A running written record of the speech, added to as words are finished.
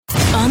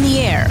on the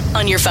air,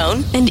 on your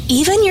phone, and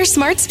even your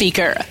smart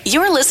speaker.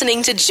 You're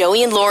listening to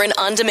Joey and Lauren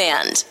On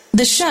Demand.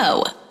 The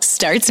show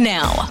starts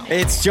now.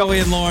 It's Joey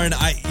and Lauren.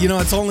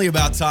 It's only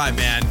about time,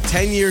 man.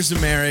 10 years of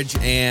marriage,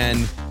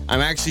 and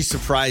I'm actually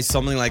surprised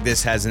something like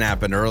this hasn't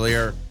happened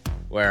earlier,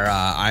 where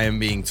I am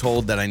being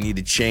told that I need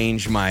to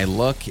change my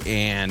look.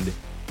 And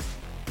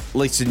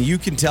listen, you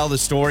can tell the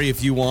story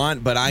if you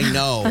want, but I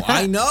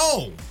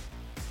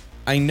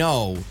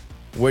know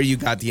where you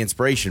got the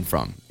inspiration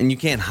from, and you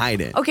can't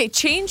hide it. Okay,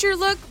 change your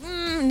look?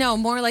 No,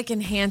 more like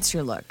enhance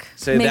your look.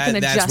 So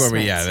that's where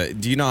we have it.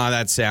 Do you know how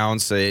that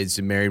sounds? So it's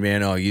a married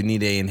man. Oh, you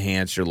need to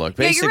enhance your look.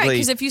 Basically, yeah, you're right,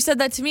 because if you said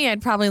that to me,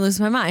 I'd probably lose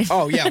my mind.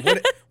 Oh, yeah.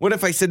 What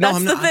if I said, no,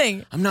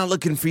 I'm not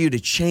looking for you to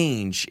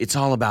change. It's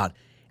all about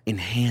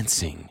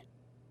enhancing.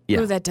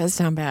 Yeah. Oh, that does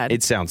sound bad.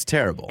 It sounds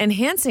terrible.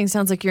 Enhancing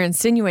sounds like you're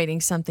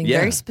insinuating something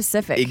very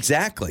specific.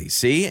 Exactly.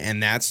 See?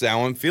 And that's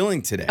how I'm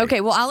feeling today.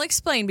 Okay, well, I'll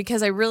explain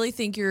because I really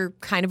think you're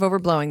kind of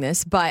overblowing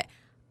this. But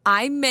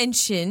I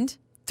mentioned,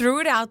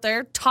 threw it out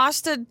there,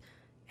 tossed a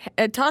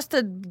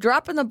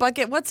drop in the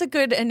bucket. What's a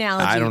good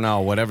analogy? I don't know.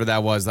 Whatever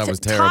that was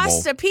was terrible.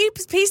 Tossed a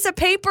piece of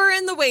paper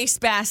in the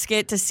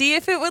wastebasket to see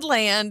if it would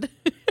land.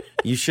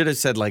 You should have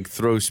said,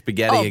 throw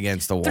spaghetti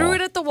against the wall. Threw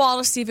it at the wall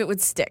to see if it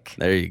would stick.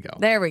 There you go.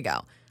 There we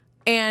go.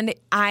 And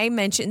I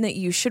mentioned that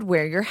you should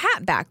wear your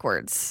hat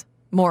backwards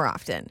more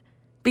often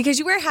because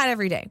you wear a hat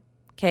every day,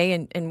 okay?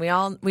 And we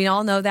all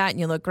know that, and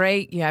you look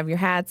great. You have your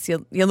hats.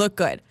 You look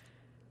good.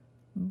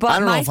 But I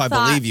don't know if I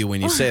believe you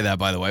when you say that,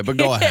 by the way, but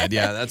go ahead.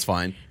 Yeah, that's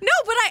fine. No,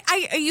 but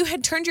you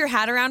had turned your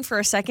hat around for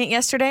a second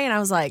yesterday, and I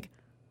was like,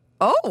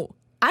 oh,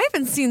 I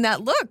haven't seen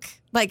that look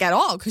at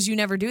all because you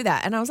never do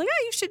that. And I was like,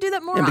 oh, you should do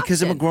that more often.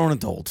 Because I'm a grown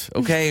adult,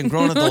 okay? And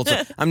grown adults,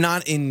 I'm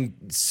not in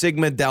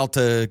Sigma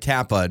Delta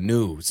Kappa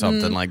Nu,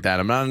 something like that.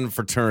 I'm not in a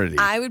fraternity.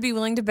 I would be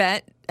willing to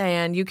bet,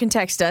 and you can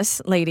text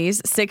us,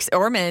 ladies,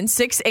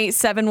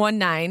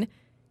 68719.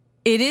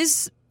 It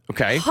is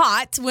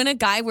hot when a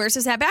guy wears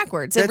his hat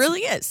backwards. It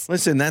really is.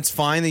 Listen, that's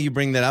fine that you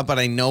bring that up, but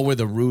I know where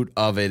the root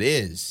of it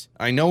is.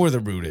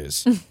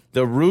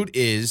 The root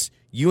is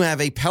you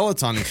have a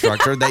Peloton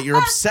instructor that you're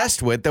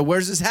obsessed with that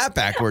wears his hat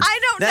backwards. I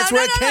don't know. That's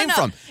where it came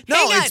from. No,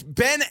 Hang it's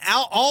Ben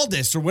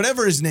Aldis or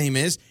whatever his name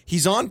is.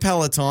 He's on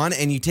Peloton,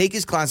 and you take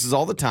his classes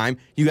all the time.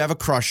 You have a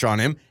crush on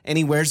him, and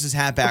he wears his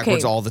hat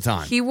backwards all the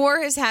time. He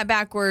wore his hat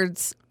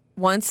backwards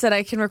once that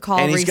I can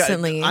recall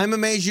recently. I'm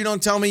amazed you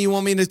don't tell me you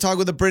want me to talk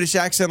with a British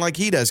accent like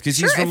he does, because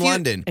he's from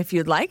London. If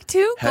you'd like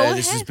to, go ahead.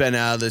 This is Ben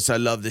Aldis. I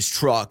love this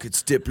truck.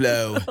 It's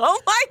Diplo.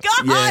 Oh, my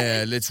God.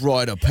 Yeah, let's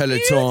ride a Peloton.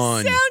 You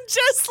sound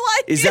just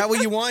like Is that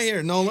what you want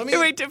here? No, let me...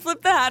 Wait to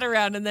flip the hat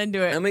around and then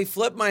do it. Let me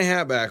flip my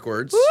hat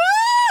backwards. Woo!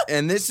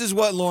 And this is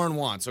what Lauren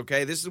wants,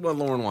 okay? This is what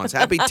Lauren wants.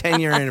 Happy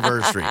 10-year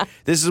anniversary.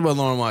 This is what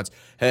Lauren wants.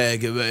 Hey,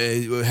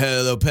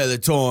 hello,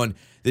 Peloton.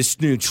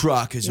 This new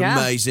truck is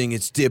amazing.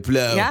 It's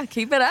Diplo. Yeah,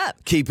 keep it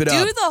up. Keep it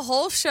up. Do the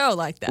whole show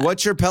like that.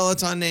 What's your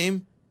Peloton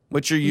name?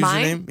 What's your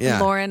username? Mine?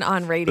 Lauren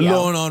on Radio.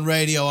 Lauren on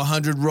Radio,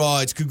 100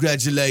 rides.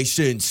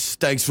 Congratulations.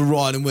 Thanks for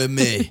riding with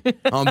me.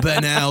 I'm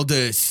Ben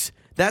Aldis.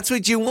 That's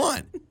what you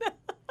want.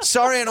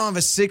 Sorry I don't have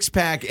a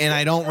six-pack and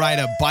I don't ride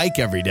a bike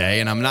every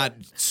day and I'm not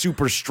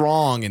super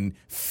strong and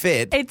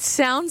fit. It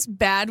sounds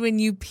bad when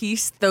you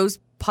piece those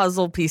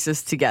puzzle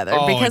pieces together.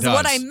 Oh, because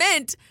what I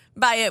meant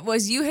by it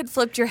was you had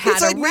flipped your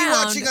hat around. It's like me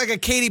watching a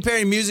Katy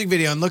Perry music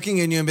video and looking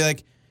at you and be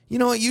like, you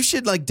know what, you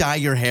should dye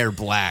your hair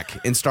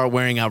black and start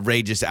wearing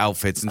outrageous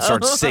outfits and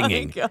start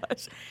singing. Oh my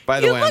gosh. By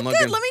the way, I'm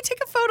looking. Good. Let me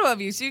take a photo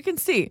of you so you can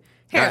see.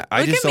 Here,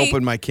 I just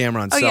opened my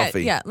camera on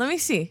selfie. Yeah, let me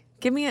see.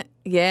 Give me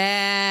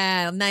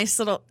nice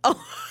little.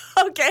 Oh,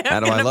 okay. How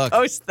do I look?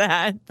 Post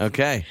that.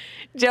 Okay.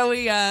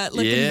 Joey,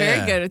 looking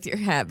very good with your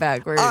hat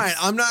backwards. All right,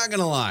 I'm not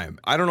gonna lie.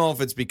 I don't know if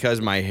it's because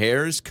my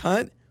hair's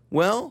cut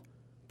well,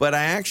 but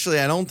I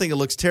don't think it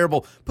looks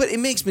terrible. But it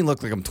makes me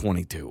look like I'm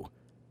 22.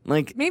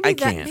 I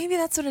can't. Maybe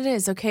that's what it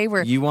is. Okay,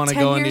 you want to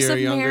go into your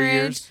younger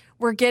years.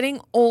 We're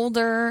getting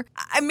older.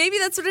 Maybe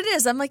that's what it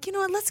is. I'm like, you know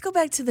what? Let's go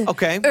back to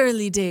the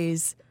early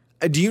days.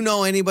 Do you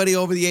know anybody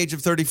over the age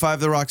of 35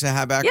 that rocks a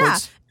hat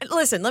backwards? Yeah.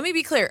 Listen, let me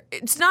be clear.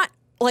 It's not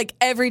like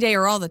every day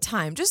or all the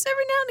time, just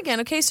every now and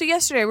again. Okay, so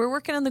yesterday we were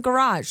working in the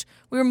garage.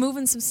 We were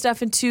moving some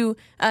stuff into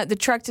the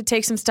truck to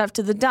take some stuff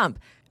to the dump.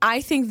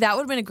 I think that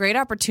would have been a great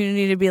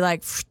opportunity to be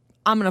like,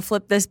 I'm going to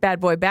flip this bad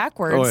boy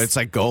backwards. Oh, it's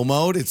like go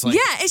mode? It's like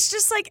it's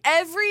just like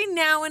every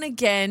now and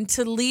again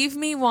to leave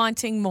me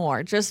wanting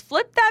more. Just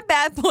flip that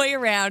bad boy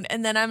around,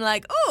 and then I'm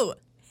like, oh,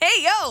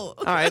 hey, yo. All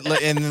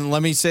right, and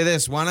let me say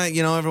this. Why not,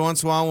 every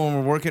once in a while when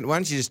we're working, why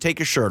don't you just take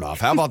your shirt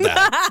off? How about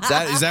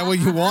that? Is that what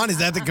you want? Is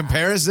that the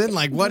comparison?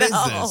 What is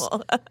this?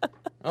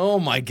 Oh,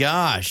 my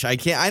gosh. I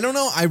don't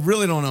know. I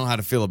really don't know how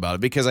to feel about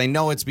it because I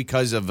know it's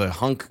because of the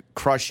hunk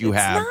crush you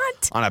have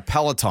on a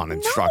Peloton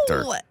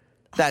instructor. No.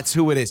 That's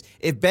who it is.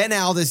 If Ben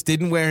Aldis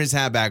didn't wear his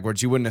hat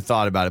backwards, you wouldn't have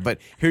thought about it. But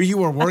here you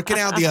were working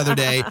out the other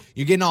day.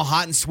 You're getting all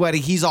hot and sweaty.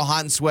 He's all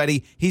hot and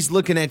sweaty. He's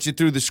looking at you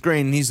through the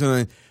screen, and he's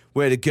going,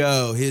 way to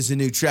go. Here's a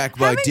new track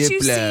by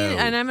Diplo.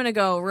 And I'm going to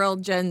go real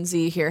Gen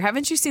Z here.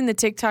 Haven't you seen the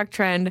TikTok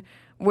trend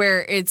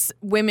where it's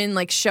women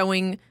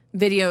showing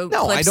video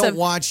No, clips. I don't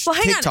watch Well,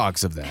 hang on.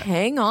 TikToks of that.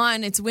 Hang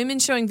on. It's women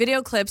showing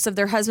video clips of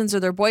their husbands or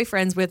their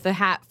boyfriends with the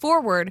hat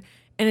forward,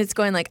 and it's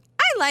going like,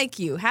 I like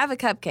you, have a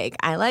cupcake.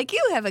 I like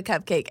you, have a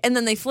cupcake. And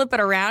then they flip it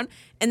around,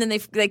 and then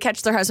they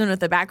catch their husband with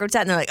the backwards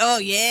hat, and they're like, oh,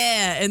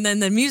 yeah. And then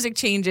the music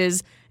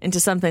changes into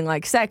something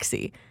like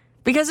sexy.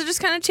 Because it just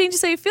kind of changes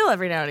how you feel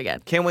every now and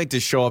again. Can't wait to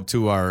show up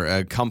to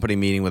our company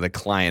meeting with a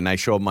client. And I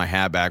show up my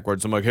hat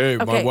backwards. I'm like, hey,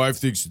 my wife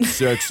thinks it's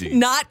sexy.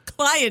 Not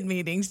client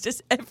meetings,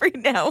 just every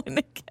now and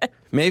again.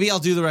 Maybe I'll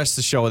do the rest of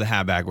the show with a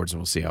hat backwards and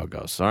we'll see how it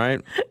goes. All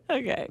right?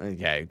 Okay.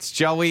 Okay. It's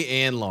Joey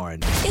and Lauren.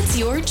 It's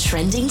your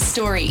trending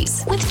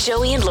stories with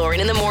Joey and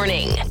Lauren in the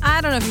morning. I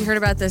don't know if you heard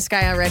about this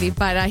guy already,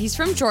 but he's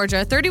from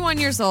Georgia, 31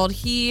 years old.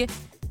 He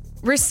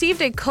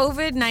received a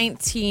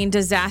COVID-19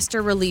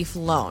 disaster relief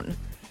loan.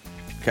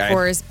 Okay.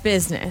 For his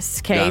business.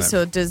 Okay,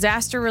 so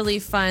disaster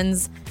relief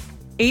funds,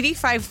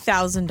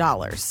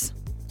 $85,000.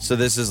 So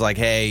this is like,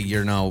 hey,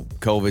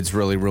 COVID's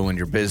really ruined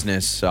your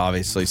business,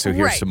 obviously, so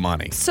here's some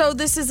money. So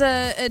this is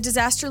a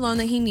disaster loan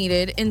that he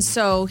needed, and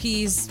so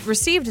he's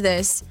received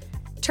this.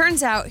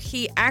 Turns out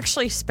he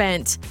actually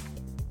spent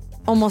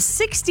almost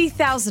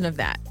 $60,000 of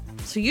that.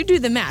 So you do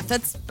the math.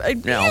 That's a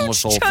huge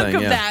almost the whole chunk thing,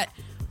 of that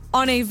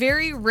on a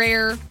very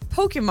rare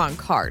Pokemon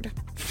card.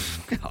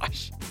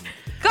 Gosh.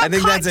 Got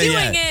caught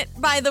doing it,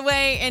 by the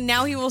way, and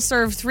now he will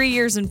serve 3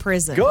 years in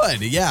prison.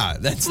 Good, yeah.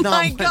 That's not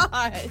my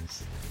gosh.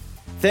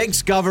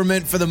 Thanks,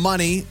 government, for the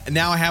money.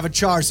 Now I have a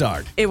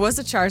Charizard. It was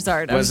a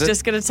Charizard. I was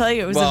just going to tell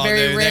you. It was a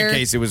very rare. In that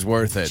case, it was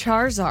worth it.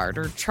 Charizard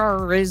or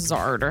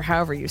Charizard or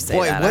however you say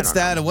that.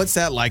 What's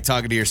that like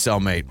talking to your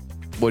cellmate?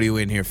 What are you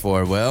in here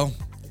for? Well,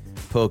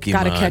 Pokemon.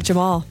 Gotta catch them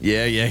all.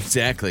 Yeah,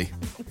 exactly.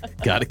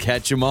 Gotta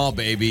catch them all,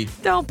 baby.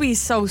 Don't be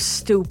so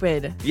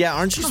stupid. Yeah,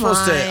 aren't you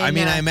supposed to? I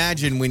mean, I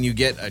imagine when you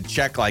get a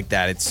check like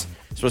that, it's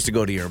supposed to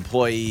go to your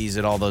employees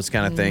and all those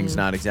kind of things.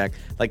 Not exact.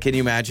 Like, can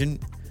you imagine?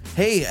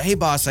 Hey,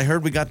 boss, I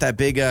heard we got that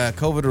big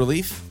COVID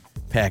relief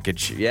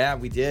package. Yeah,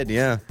 we did.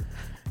 Yeah.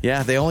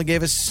 Yeah, they only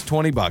gave us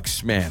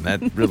 $20. Man,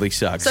 that really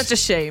sucks. Such a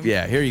shame.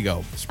 Yeah, here you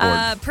go.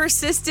 Sport.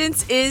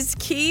 Persistence is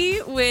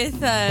key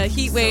with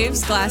heat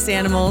waves, glass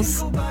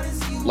animals.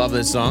 Love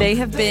this song. They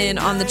have been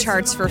on the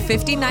charts for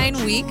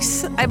 59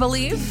 weeks, I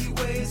believe.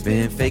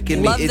 Been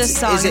faking me. Love this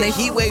song. Is it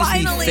Heat Waves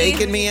be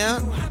faking me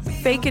out?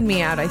 Faking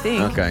me out, I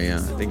think. Okay, yeah,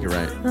 I think you're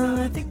right.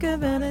 I think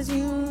of it as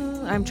you.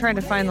 I'm trying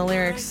to find the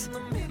lyrics.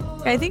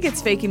 I think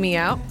it's faking me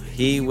out.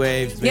 Heat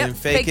Waves been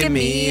faking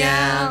me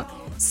out.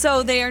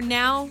 So they are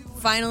now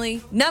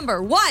finally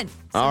number one.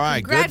 So all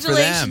right, congratulations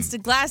good for them.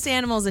 to Glass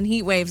Animals and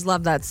Heat Waves.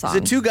 Love that song.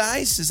 Is it two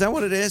guys? Is that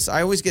what it is?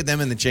 I always get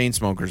them and the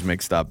Chainsmokers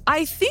mixed up.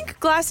 I think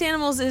Glass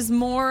Animals is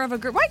more of a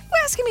group. Why are you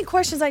asking me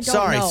questions I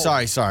don't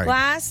know? Sorry.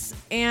 Glass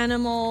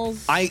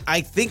Animals.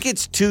 I think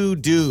it's two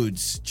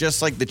dudes,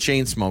 just like the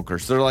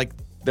Chainsmokers.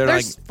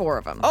 There's four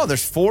of them. Oh,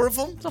 there's four of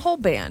them? It's a whole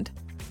band.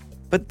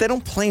 But they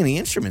don't play any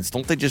instruments.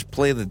 Don't they just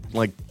play the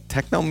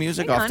techno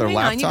music off their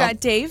laptop? You got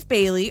Dave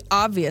Bailey,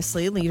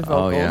 obviously, lead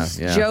vocals.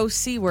 Yeah. Joe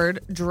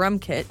Seward, drum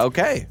kit.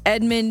 Okay.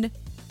 Edmund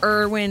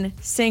Irwin,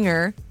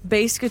 singer,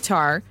 bass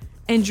guitar.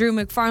 And Drew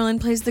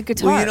McFarlane plays the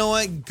guitar. Well, you know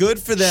what? Good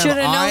for them. Should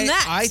have known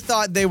that. I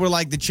thought they were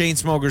like the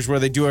Chainsmokers where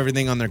they do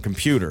everything on their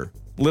computer.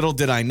 Little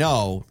did I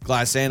know,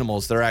 Glass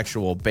Animals, their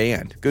actual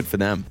band. Good for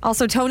them.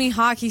 Also, Tony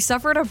Hawk, he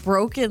suffered a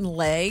broken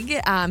leg,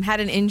 had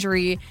an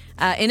injury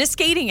in a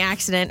skating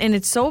accident, and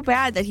it's so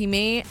bad that he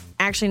may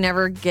actually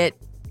never get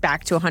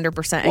back to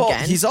 100% well,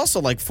 again. He's also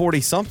like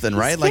 40-something,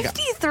 right? He's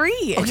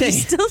 53, and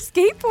he's still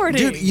skateboarding.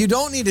 Dude, you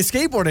don't need to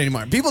skateboard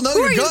anymore. People know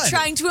you're good. Who are you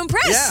trying to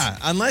impress? Yeah,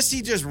 unless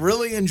he just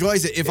really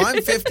enjoys it. If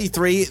I'm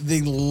 53,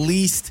 the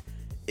least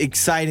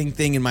exciting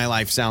thing in my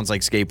life sounds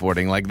like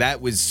skateboarding. Like,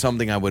 that was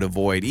something I would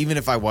avoid, even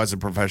if I was a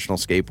professional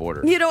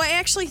skateboarder. You know, I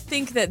actually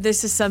think that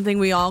this is something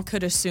we all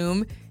could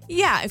assume.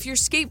 Yeah, if you're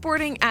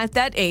skateboarding at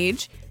that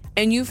age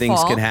and you fall.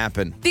 Things can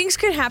happen. Things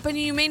could happen, and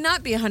you may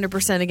not be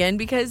 100% again,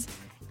 because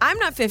I'm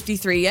not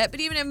 53 yet, but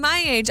even at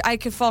my age, I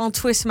could fall,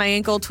 twist my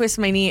ankle, twist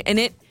my knee, and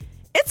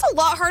it's a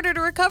lot harder to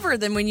recover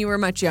than when you were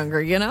much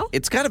younger, you know?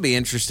 It's got to be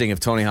interesting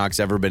if Tony Hawk's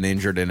ever been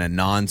injured in a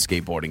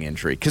non-skateboarding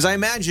injury. Because I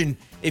imagine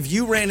if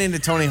you ran into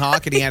Tony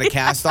Hawk and he had a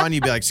cast on,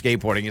 you'd be like,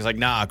 skateboarding. He's like,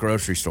 nah,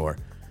 grocery store.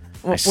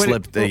 I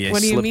slipped on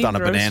a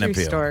banana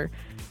peel. Store?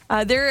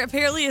 There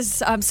apparently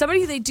is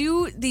somebody, they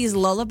do these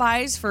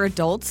lullabies for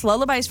adults,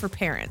 lullabies for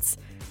parents.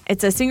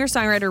 It's a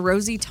singer-songwriter,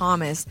 Rosie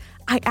Thomas.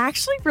 I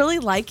actually really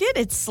like it.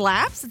 It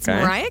slaps. It's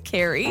Mariah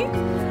Carey.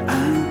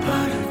 I'm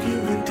part of you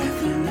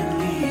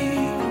indefinitely.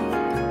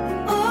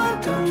 Oh,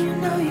 don't you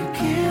know you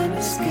can't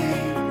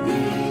escape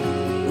me?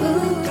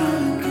 Ooh,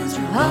 darling, 'cause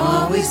you'll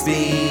always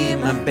be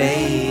my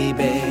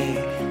baby.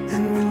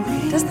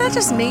 Doesn't that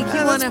just make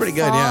you want to fall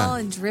yeah.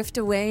 and drift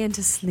away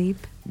into sleep?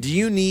 Do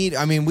you need,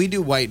 we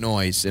do white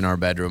noise in our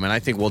bedroom, and I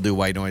think we'll do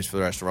white noise for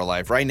the rest of our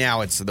life. Right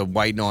now, it's the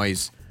white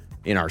noise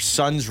in our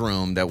son's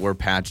room that we're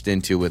patched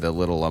into with a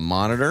little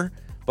monitor.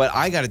 But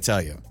I got to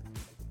tell you,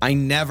 I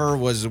never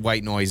was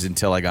white noise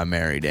until I got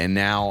married, and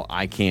now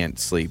I can't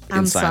sleep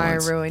in silence. I'm sorry I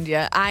ruined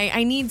you.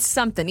 I need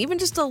something, even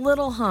just a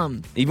little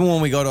hum. Even when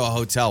we go to a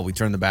hotel, we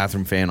turn the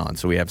bathroom fan on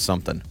so we have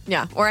something.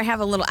 Yeah, or I have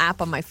a little app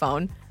on my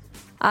phone.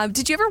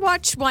 Did you ever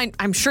watch,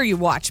 I'm sure you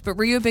watched, but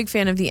were you a big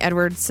fan of the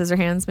Edward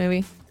Scissorhands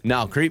movie?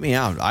 No, creep me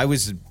out. I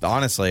was,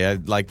 honestly,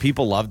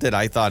 people loved it.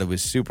 I thought it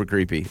was super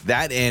creepy.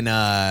 That and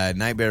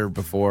Nightmare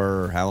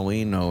Before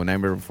Halloween,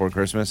 Nightmare Before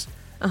Christmas,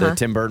 the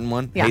Tim Burton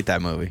one. Yeah. Hate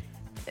that movie.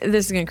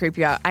 This is going to creep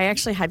you out. I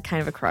actually had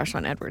kind of a crush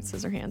on Edward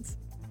Scissorhands.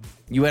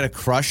 You had a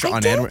crush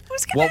on did. Edward?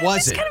 What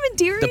was it? Kind of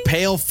endearing. The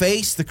pale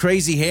face, the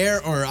crazy hair,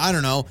 or I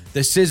don't know,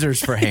 the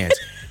scissors for hands.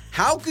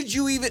 How could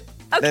you even...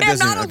 Okay, I'm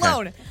not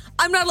alone.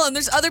 I'm not alone.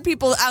 There's other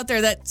people out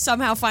there that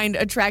somehow find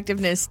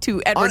attractiveness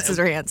to Edward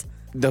Scissorhands.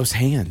 Those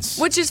hands.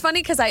 Which is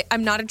funny because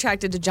I'm not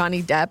attracted to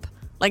Johnny Depp.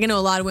 Like, I know a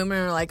lot of women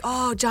are like,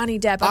 oh, Johnny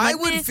Depp. I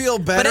would feel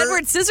better. But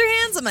Edward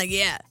Scissorhands, I'm like,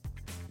 yeah.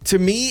 To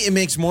me, it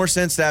makes more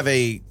sense to have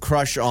a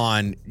crush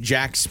on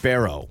Jack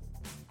Sparrow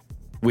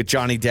with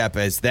Johnny Depp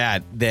as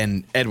that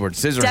than Edward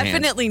Scissorhands.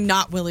 Definitely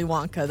not Willy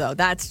Wonka, though.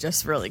 That's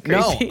just really creepy.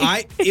 No,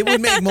 it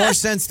would make more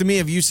sense to me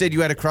if you said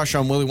you had a crush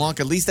on Willy Wonka.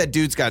 At least that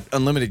dude's got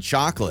unlimited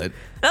chocolate,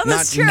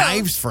 not true.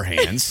 knives for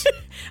hands.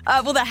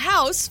 Well, the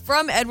house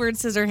from Edward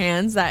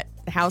Scissorhands, that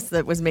house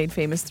that was made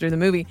famous through the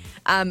movie,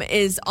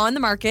 is on the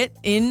market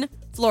in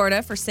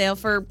Florida for sale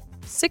for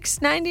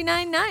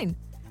 $699,900.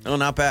 Oh,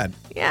 not bad.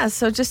 Yeah,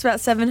 so just about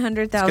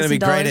 $700,000. It's going to be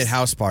great at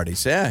house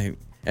parties. Yeah,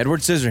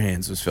 Edward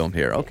Scissorhands was filmed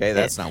here. Okay,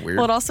 that's not weird.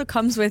 Well, it also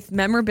comes with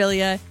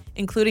memorabilia,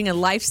 including a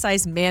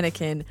life-size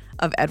mannequin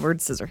of Edward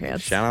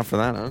Scissorhands. Shout out for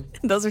that, huh?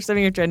 Those are some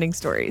of your trending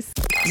stories.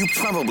 You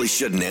probably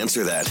shouldn't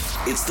answer that.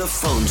 It's the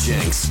Phone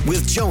Jenks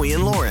with Joey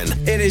and Lauren.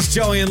 It is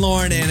Joey and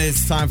Lauren, and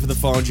it's time for the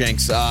Phone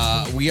Jenks.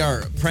 We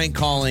are prank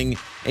calling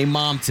a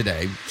mom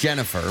today,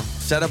 Jennifer,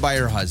 set up by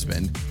her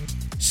husband.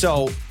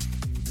 So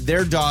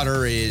their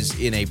daughter is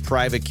in a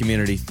private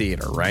community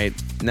theater, right?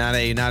 Not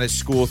a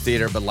school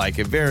theater, but like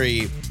a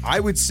very, I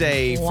would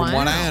say, from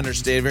what I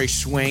understand, very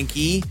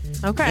swanky,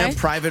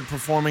 private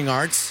performing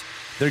arts.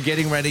 They're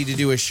getting ready to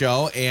do a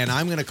show, and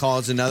I'm going to call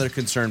as another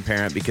concerned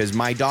parent because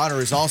my daughter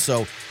is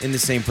also in the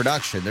same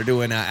production. They're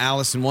doing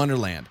Alice in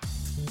Wonderland.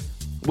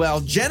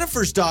 Well,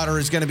 Jennifer's daughter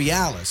is going to be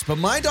Alice, but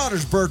my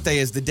daughter's birthday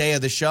is the day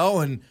of the show,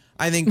 and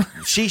I think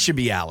she should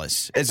be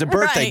Alice as a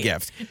birthday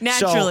gift.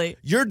 Naturally. So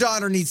your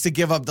daughter needs to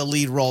give up the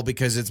lead role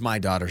because it's my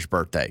daughter's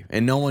birthday,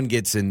 and no one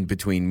gets in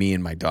between me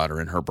and my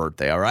daughter and her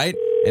birthday, all right?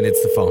 And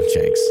it's the Phone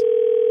Jenks.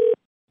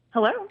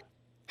 Hello?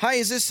 Hi,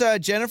 is this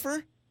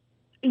Jennifer?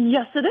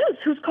 Yes, it is.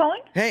 Who's calling?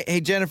 Hey,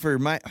 Jennifer.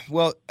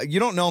 Well, you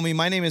don't know me.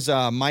 My name is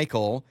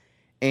Michael,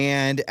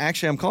 and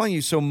actually, I'm calling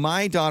you. So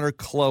my daughter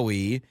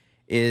Chloe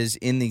is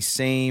in the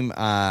same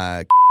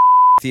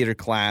theater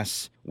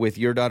class with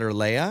your daughter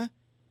Leia.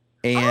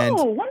 And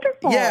oh,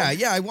 wonderful!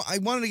 Yeah. I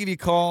wanted to give you a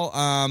call.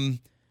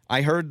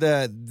 I heard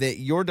that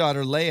your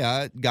daughter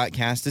Leia got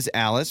cast as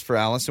Alice for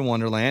Alice in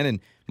Wonderland, and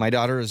my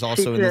daughter is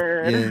also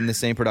in the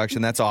same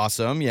production. That's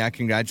awesome. Yeah,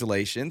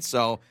 congratulations.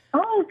 So.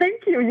 Oh,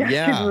 thank you.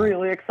 Yeah, she's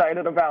really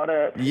excited about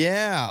it.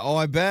 Yeah. Oh,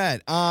 I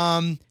bet.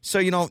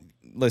 So,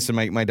 listen,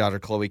 my daughter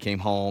Chloe came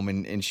home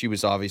and she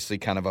was obviously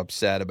kind of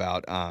upset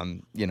about,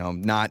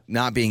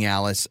 not being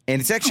Alice.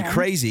 And it's actually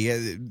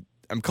crazy.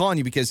 I'm calling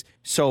you because,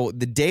 so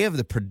the day of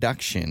the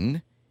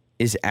production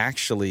is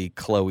actually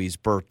Chloe's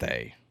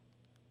birthday.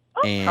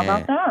 Oh, and, how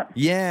about that?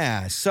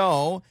 Yeah.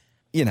 So,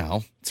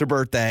 it's her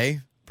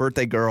birthday.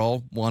 Birthday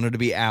girl wanted to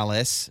be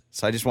Alice.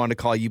 So I just wanted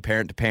to call you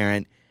parent to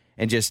parent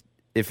and just,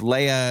 if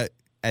Leia,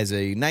 as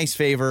a nice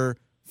favor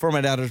for my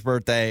daughter's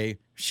birthday,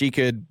 she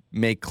could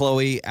make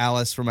Chloe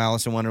Alice from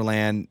Alice in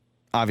Wonderland,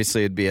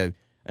 obviously it'd be an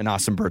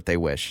awesome birthday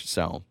wish.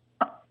 So,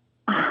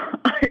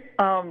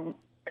 I'm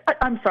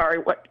sorry.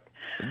 What?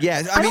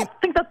 Yeah, I don't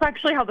think that's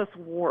actually how this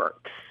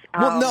works.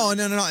 Well, no.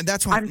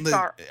 That's why I'm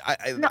sorry.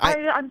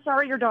 I'm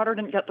sorry your daughter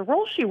didn't get the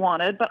role she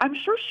wanted, but I'm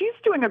sure she's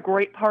doing a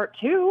great part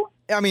too.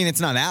 I mean,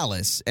 it's not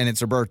Alice, and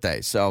it's her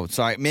birthday. So,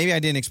 sorry, maybe I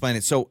didn't explain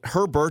it. So,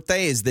 her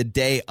birthday is the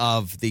day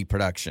of the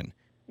production.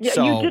 Yeah,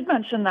 so, you did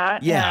mention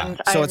that. Yeah,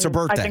 and so it's her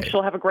birthday. I think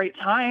she'll have a great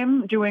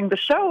time doing the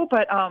show,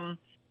 but,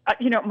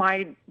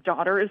 my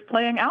daughter is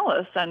playing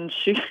Alice, and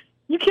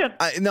you can't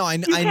know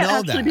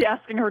actually be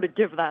asking her to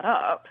give that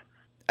up.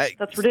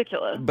 That's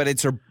ridiculous. But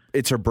it's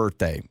her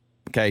birthday.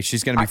 Okay,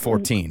 she's going to be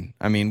 14.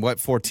 I mean, what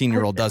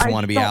 14-year-old doesn't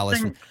want to be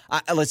Alice?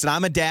 Listen,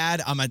 I'm a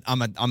dad. I'm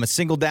a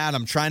single dad.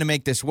 I'm trying to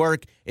make this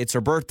work. It's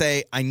her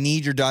birthday. I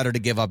need your daughter to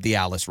give up the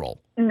Alice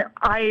role. No,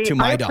 I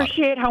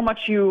appreciate how much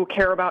you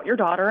care about your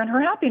daughter and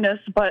her happiness,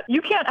 but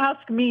you can't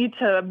ask me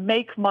to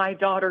make my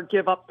daughter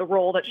give up the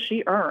role that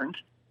she earned.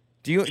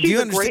 She's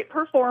a great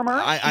performer.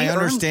 I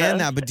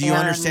understand that, but do you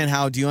understand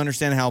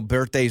how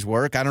birthdays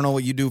work? I don't know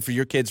what you do for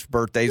your kids'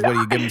 birthdays. What do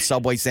you give them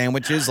Subway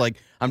sandwiches? Like,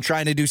 I'm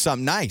trying to do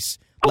something nice.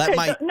 Okay,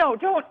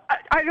 don't.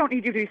 I don't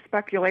need you to be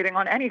speculating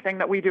on anything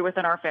that we do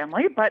within our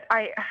family, but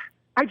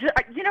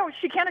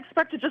She can't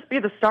expect to just be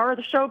the star of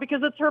the show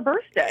because it's her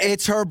birthday.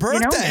 It's her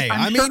birthday.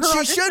 I'm I mean,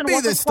 sure she should be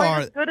the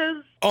star. As good as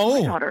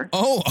my daughter.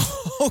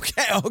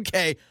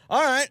 Okay.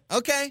 All right,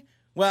 okay.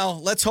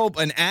 Well, let's hope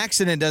an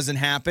accident doesn't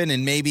happen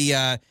and maybe,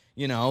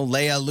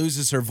 Leah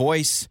loses her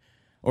voice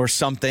or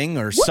something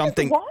What is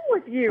wrong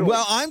with you?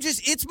 Well,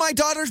 it's my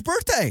daughter's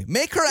birthday.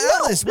 Make her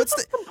Alice. This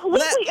is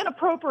completely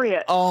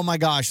inappropriate. Oh, my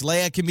gosh.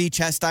 Leah can be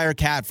Cheshire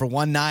Cat for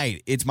one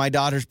night. It's my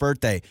daughter's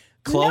birthday.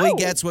 Chloe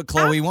gets what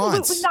Chloe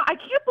wants. Not. I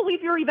can't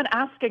believe you're even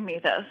asking me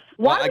this.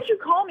 Why would you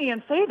call me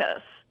and say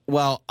this?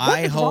 Well,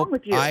 What is wrong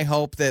with you? I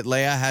hope that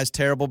Leah has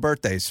terrible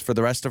birthdays for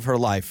the rest of her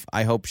life.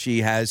 I hope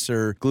she has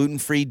her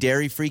gluten-free,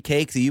 dairy-free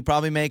cake that you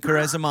probably make her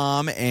as a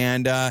mom.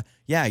 And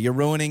you're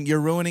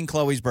ruining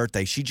Chloe's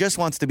birthday. She just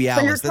wants to be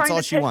Alice. That's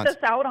all she wants. You're trying to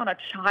take this out on a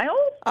child?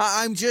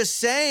 I'm just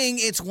saying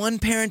it's one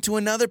parent to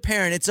another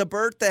parent. It's a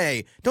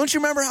birthday. Don't you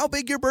remember how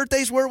big your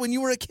birthdays were when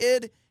you were a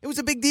kid? It was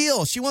a big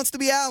deal. She wants to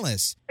be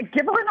Alice.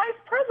 Give her a nice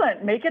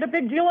present. Make it a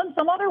big deal in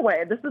some other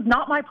way. This is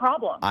not my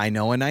problem. I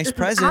know a nice This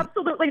present. is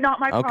absolutely not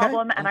my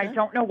problem, and I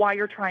don't know why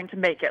you're trying to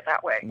make it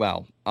that way.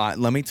 Well,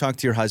 let me talk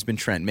to your husband,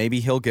 Trent.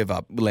 Maybe he'll give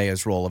up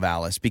Leia's role of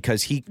Alice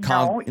because he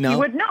called. No, he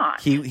would not.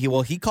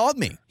 He called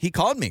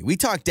me. We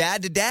talked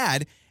dad to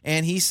dad,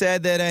 and he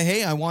said that,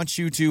 hey, I want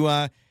you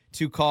to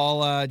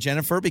call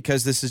Jennifer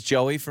because this is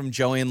Joey from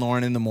Joey and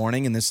Lauren in the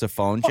morning, and this is a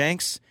Phone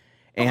Jenks.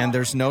 And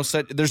there's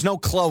no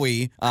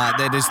Chloe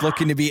that is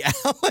looking to be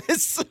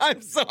Alice.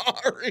 I'm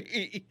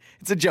sorry.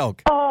 It's a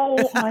joke. Oh,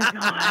 my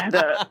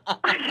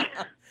God.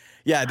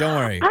 Yeah, don't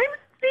worry. I'm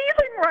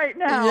seething right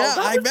now. Yeah, that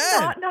I was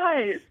bet. not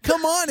nice.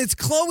 Come on, it's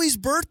Chloe's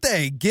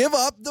birthday. Give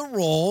up the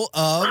role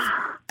of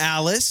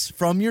Alice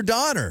from your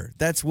daughter.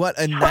 That's what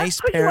a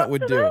nice parent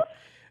would do.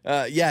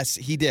 Yes,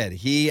 he did.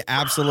 He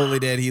absolutely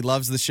did. He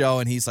loves the show,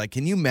 and he's like,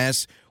 can you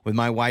mess with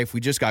my wife?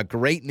 We just got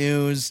great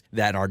news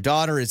that our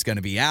daughter is going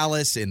to be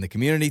Alice in the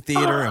community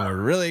theater, and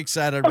we're really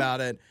excited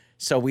about it.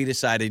 So we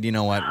decided, you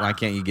know what? Why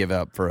can't you give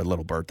up for a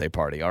little birthday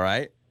party, all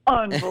right?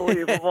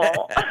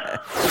 Unbelievable.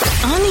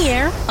 On the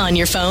air, on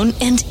your phone,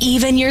 and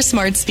even your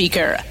smart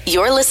speaker.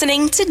 You're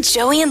listening to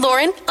Joey and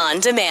Lauren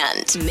on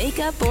demand.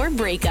 Makeup or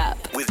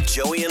breakup. With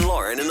Joey and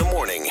Lauren in the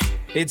morning.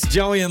 It's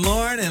Joey and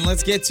Lauren, and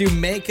let's get to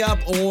makeup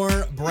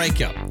or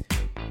breakup.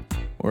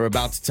 We're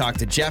about to talk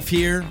to Jeff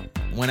here.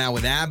 Went out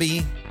with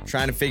Abby,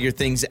 trying to figure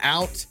things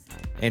out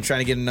and trying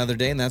to get another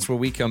day, and that's where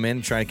we come in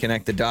and try to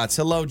connect the dots.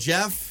 Hello,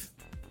 Jeff.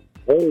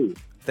 Hey.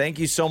 Thank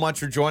you so much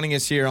for joining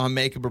us here on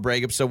Makeup or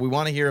Breakup. So we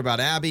want to hear about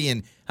Abby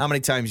and how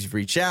many times you've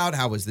reached out,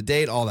 how was the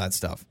date, all that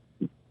stuff.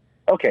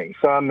 Okay,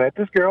 so I met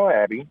this girl,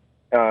 Abby,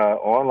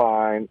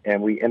 online,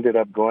 and we ended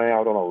up going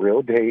out on a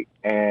real date,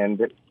 and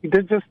we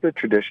did just the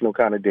traditional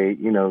kind of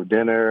date,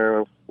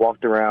 dinner,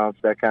 walked around,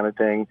 that kind of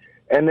thing.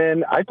 And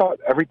then I thought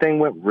everything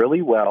went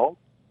really well.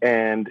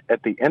 And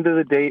at the end of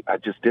the date, I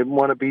just didn't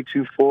want to be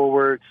too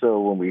forward. So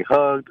when we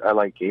hugged,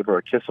 I gave her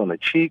a kiss on the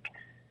cheek.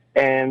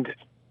 And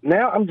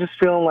now I'm just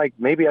feeling like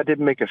maybe I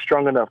didn't make a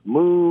strong enough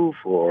move,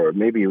 or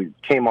maybe it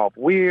came off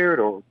weird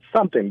or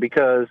something,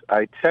 because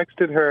I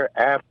texted her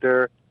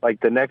after,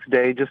 the next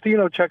day, just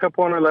to, check up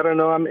on her, let her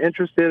know I'm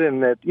interested,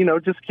 and that,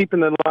 just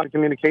keeping the line of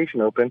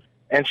communication open.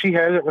 And she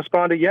hasn't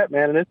responded yet,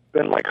 man. And it's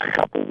been a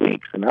couple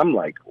weeks. And I'm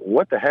like,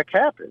 what the heck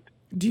happened?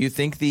 Do you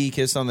think the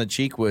kiss on the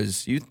cheek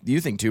was,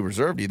 you think too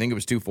reserved? Do you think it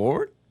was too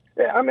forward?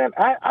 Yeah, I mean,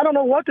 I don't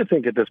know what to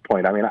think at this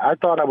point. I mean, I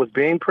thought I was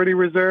being pretty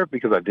reserved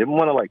because I didn't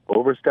want to,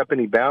 overstep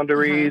any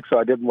boundaries, so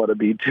I didn't want to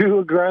be too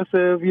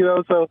aggressive,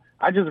 so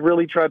I just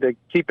really tried to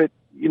keep it,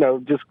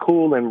 just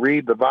cool and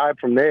read the vibe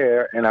from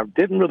there, and I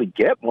didn't really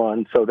get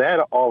one, so that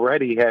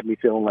already had me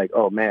feeling like,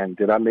 oh, man,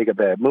 did I make a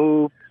bad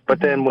move? But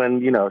then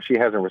when, she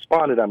hasn't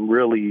responded, I'm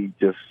really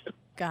just...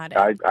 Got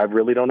it. I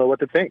really don't know what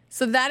to think.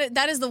 So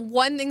that is the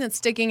one thing that's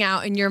sticking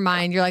out in your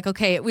mind. You're like,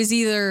 okay, it was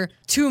either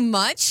too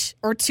much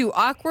or too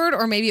awkward,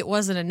 or maybe it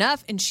wasn't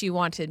enough and she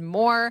wanted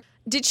more.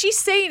 Did she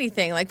say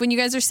anything? When you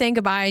guys are saying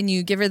goodbye and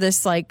you give her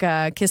this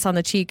kiss on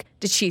the cheek,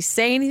 did she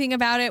say anything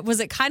about it?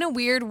 Was it kind of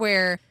weird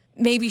where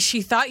maybe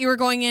she thought you were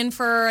going in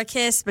for a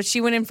kiss, but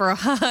she went in for a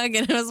hug,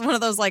 and it was one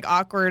of those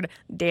awkward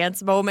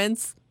dance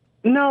moments?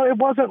 No, it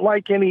wasn't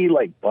any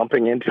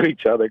bumping into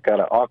each other kind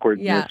of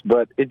awkwardness,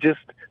 but it just,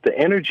 the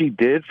energy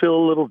did feel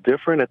a little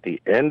different at the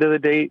end of the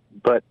date,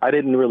 but I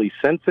didn't really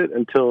sense it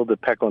until the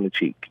peck on the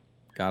cheek.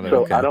 Got it.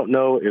 So okay. I don't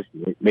know if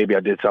maybe I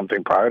did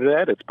something prior to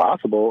that. It's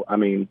possible. I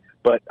mean,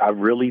 but I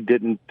really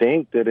didn't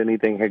think that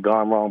anything had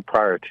gone wrong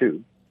prior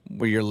to.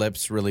 Were your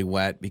lips really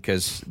wet?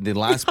 Because the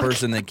last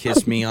person that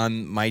kissed me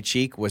on my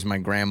cheek was my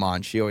grandma,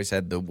 and she always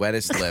had the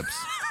wettest lips.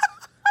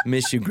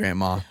 Miss you,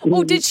 Grandma.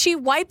 Oh, did she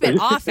wipe it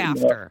off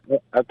after?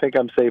 I think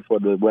I'm safe for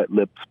the wet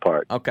lips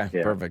part. Okay,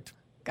 perfect.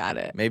 Got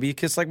it. Maybe you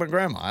kiss like my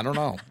grandma. I don't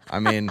know.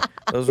 I mean,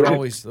 those are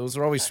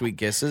always sweet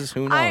kisses.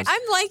 Who knows?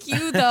 I'm like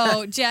you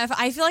though, Jeff.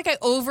 I feel like I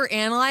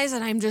overanalyze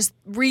and I'm just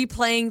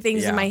replaying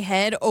things in my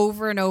head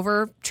over and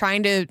over,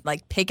 trying to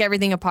pick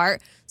everything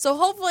apart. So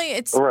hopefully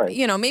it's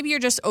maybe you're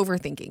just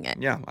overthinking it.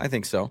 Yeah, I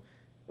think so.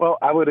 Well,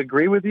 I would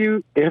agree with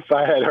you if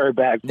I had heard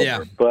back from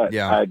her, but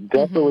I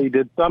definitely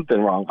did something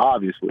wrong,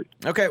 obviously.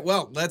 Okay,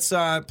 well, let's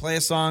play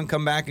a song,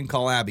 come back, and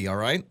call Abby, all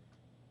right?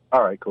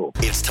 All right, cool.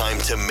 It's time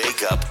to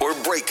make up or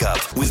break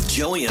up with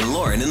Joey and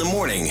Lauren in the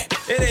morning.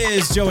 It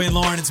is Joey and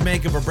Lauren. It's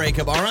Makeup or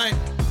Breakup, all right?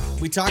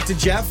 We talked to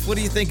Jeff. What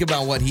do you think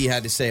about what he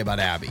had to say about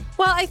Abby?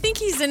 Well, I think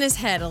he's in his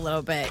head a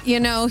little bit. You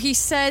know, he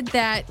said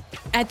that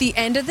at the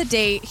end of the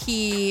date,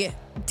 he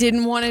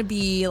didn't want to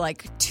be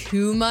like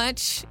too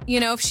much, you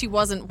know, if she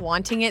wasn't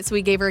wanting it. So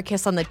he gave her a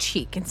kiss on the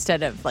cheek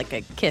instead of like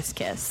a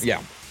kiss.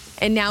 Yeah.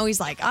 And now he's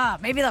like,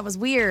 maybe that was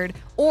weird.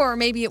 Or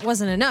maybe it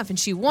wasn't enough and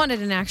she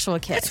wanted an actual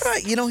kiss. That's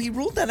right. You know, he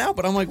ruled that out,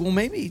 but I'm like, well,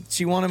 maybe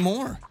she wanted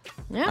more.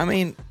 Yeah. I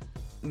mean,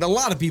 a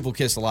lot of people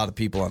kiss a lot of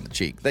people on the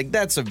cheek. Like,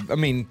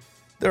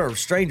 there are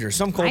strangers.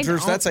 Some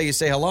cultures, that's how you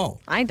say hello.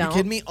 I don't. You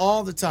kidding me?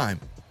 All the time.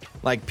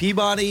 Like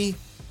Peabody,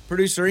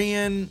 producer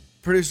Ian,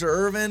 producer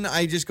Irvin,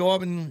 I just go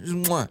up and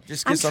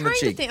just kiss on the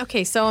cheek.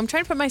 Okay, so I'm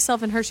trying to put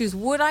myself in her shoes.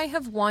 Would I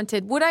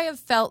have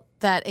felt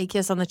that a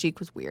kiss on the cheek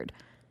was weird?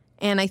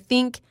 And I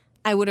think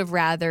I would have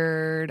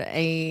rathered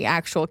a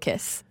actual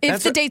kiss.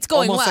 If the date's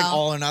going almost well. Almost like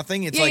all or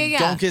nothing. It's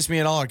don't kiss me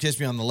at all or kiss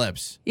me on the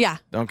lips. Yeah.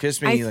 Don't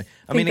kiss me.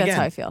 I mean, that's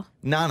how I feel.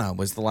 Nana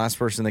was the last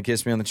person that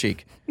kissed me on the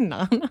cheek.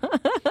 Nana.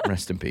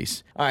 Rest in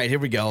peace. All right, here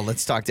we go.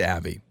 Let's talk to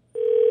Abby.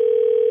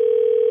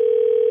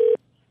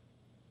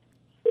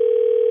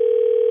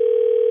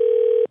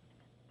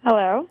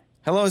 Hello.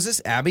 Hello, is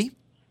this Abby?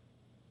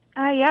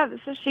 Yeah, this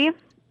is she.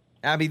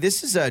 Abby,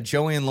 this is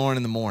Joey and Lauren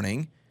in the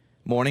morning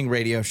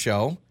radio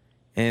show.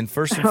 And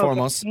first and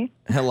foremost,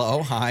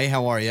 hello, hi,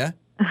 how are you?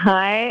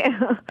 Hi.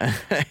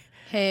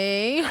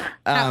 Hey.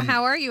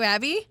 How are you,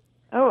 Abby?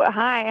 Oh,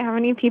 hi. How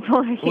many people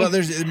are here? Well,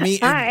 there's me.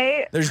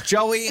 Hi. There's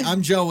Joey.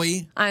 I'm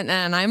Joey. And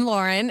I'm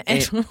Lauren.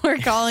 And we're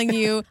calling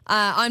you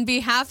on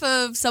behalf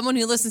of someone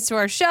who listens to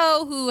our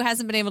show who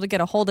hasn't been able to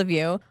get a hold of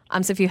you.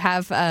 So if you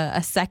have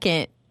a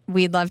second,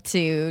 we'd love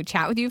to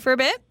chat with you for a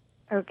bit.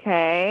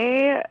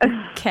 Okay.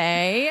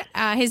 Okay.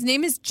 His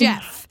name is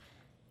Jeff.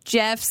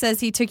 Jeff says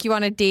he took you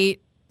on a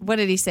date. What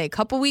did he say? A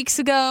couple weeks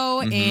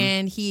ago. Mm-hmm.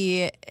 And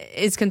he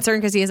is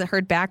concerned because he hasn't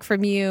heard back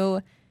from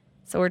you.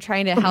 So we're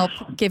trying to help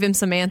give him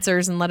some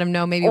answers and let him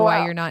know maybe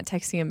why you're not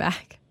texting him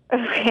back.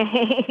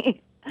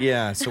 Okay.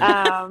 Yeah. So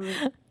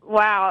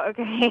wow.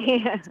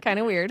 Okay. It's kind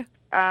of weird.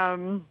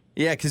 Yeah,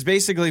 because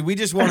basically we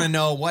just want to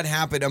know what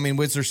happened. I mean,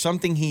 was there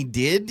something he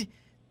did?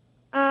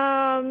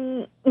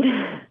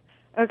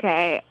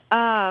 Okay. It's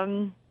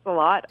a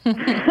lot.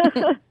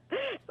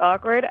 It's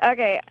awkward.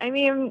 Okay. I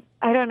mean,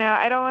 I don't know.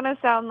 I don't want to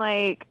sound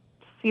like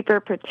super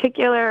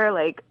particular,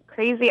 like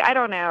crazy. I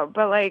don't know.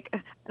 But like,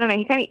 I don't know.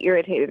 He kind of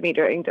irritated me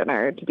during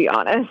dinner, to be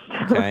honest.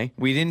 Okay.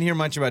 We didn't hear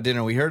much about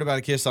dinner. We heard about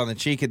a kiss on the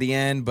cheek at the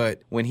end,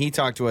 but when he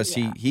talked to us,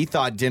 he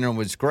thought dinner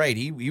was great.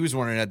 He was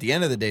wondering at the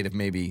end of the date if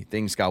maybe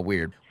things got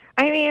weird.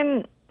 I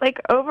mean, like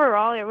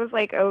overall, it was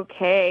like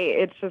okay.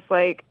 It's just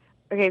like,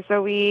 okay,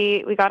 so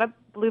we got a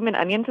bloomin'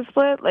 onion to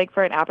split, like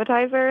for an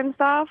appetizer and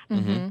stuff.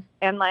 Mm-hmm.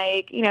 And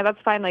like, you know,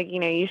 that's fine. Like, you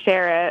know, you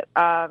share it.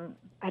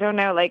 I don't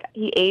know. Like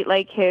he ate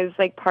like his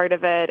like part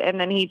of it, and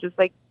then he just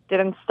like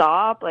didn't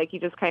stop. Like he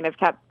just kind of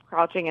kept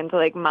crouching into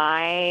like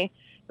my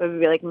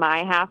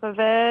half of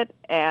it.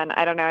 And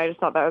I don't know. I just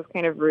thought that was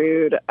kind of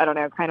rude. I don't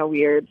know, kind of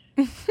weird.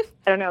 I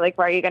don't know. Like,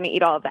 why are you going to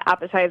eat all of the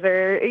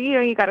appetizer? You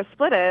know, you got to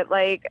split it.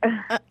 Like,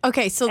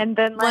 okay. So and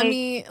then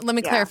like, let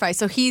me clarify.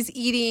 So he's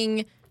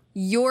eating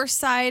your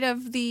side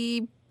of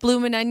the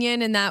bloomin'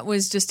 onion, and that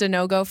was just a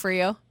no-go for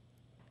you?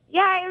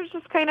 Yeah, it was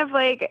just kind of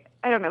like,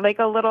 I don't know, like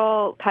a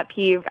little pet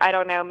peeve. I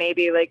don't know,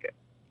 maybe like,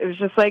 it was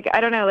just like,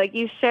 I don't know, like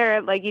you share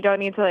it, like you don't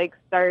need to like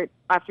start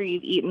after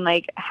you've eaten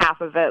like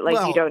half of it.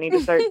 Like you don't need to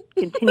start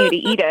continue to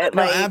eat it.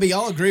 No, like, Abby,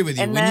 I'll agree with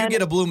you. When you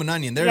get a bloomin'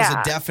 onion, there's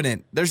a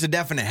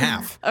definite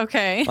half.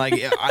 Okay. Like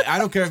I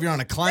don't care if you're on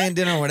a client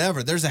dinner or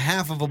whatever. There's a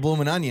half of a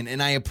bloomin' onion,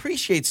 and I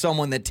appreciate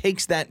someone that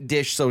takes that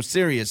dish so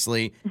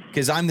seriously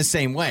because I'm the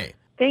same way.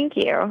 Thank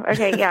you.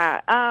 Okay, yeah.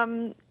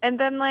 And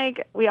then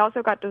like we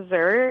also got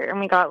dessert,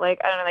 and we got like,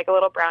 I don't know, like a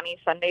little brownie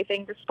sundae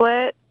thing to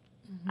split.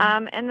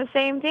 Mm-hmm. And the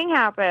same thing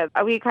happened.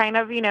 We kind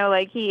of, you know,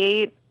 like he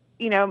ate,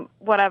 you know,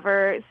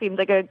 whatever seemed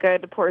like a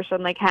good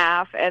portion, like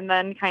half, and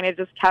then kind of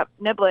just kept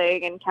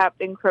nibbling and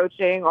kept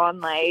encroaching on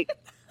like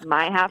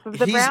my half of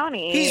the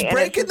brownie. He's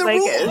breaking the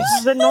rules. This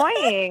is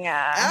annoying.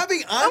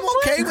 Abby, I'm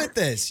okay with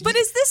this. But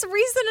is this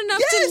reason enough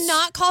to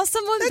not call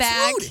someone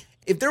back? Rude.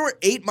 If there were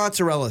 8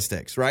 mozzarella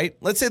sticks, right?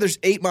 Let's say there's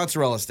 8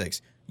 mozzarella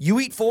sticks. You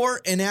eat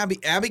 4 and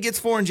Abby gets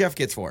 4 and Jeff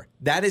gets 4.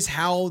 That is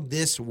how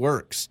this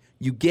works.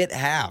 You get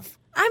half.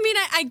 I mean,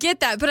 I get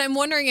that, but I'm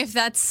wondering if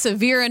that's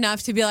severe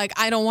enough to be like,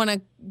 I don't want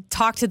to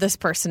talk to this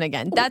person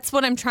again. That's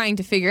what I'm trying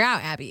to figure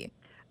out, Abby.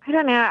 I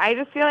don't know. I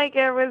just feel like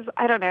it was,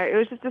 I don't know. It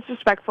was just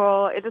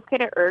disrespectful. It just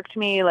kind of irked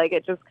me. Like,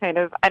 it just kind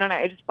of, I don't know.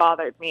 It just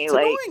bothered me. It's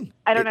like, annoying.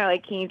 I don't know.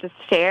 Like, can you just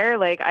share?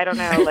 Like, I don't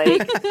know.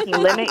 Like, can you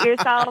limit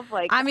yourself?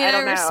 Like, I mean, I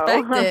don't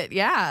respect know. it.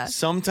 Yeah.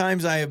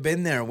 Sometimes I have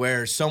been there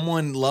where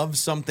someone loves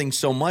something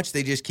so much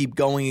they just keep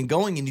going and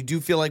going, and you do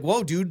feel like,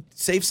 whoa, dude,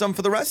 save some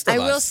for the rest of us.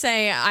 I will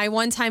say, I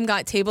one time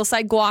got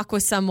tableside guac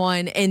with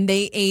someone, and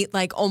they ate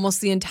like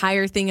almost the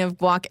entire thing of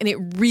guac, and it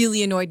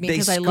really annoyed me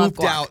because I love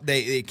guac.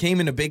 They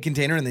came in a big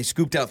container, and they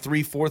scooped out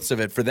 3/4 of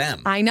it for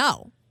them. I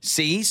know.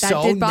 See?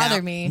 That did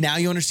bother me. Now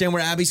you understand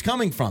where Abby's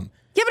coming from.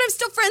 Yeah, but I'm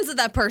still friends with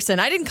that person.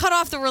 I didn't cut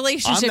off the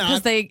relationship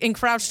because they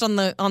encroached on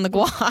the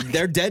guac.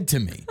 They're dead to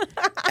me.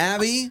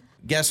 Abby,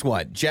 guess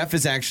what? Jeff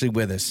is actually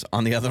with us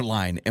on the other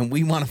line, and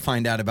we want to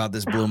find out about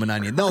this bloomin'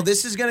 onion. No,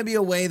 this is going to be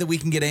a way that we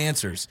can get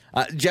answers.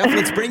 Jeff,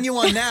 let's bring you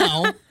on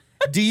now.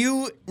 Do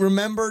you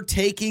remember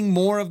taking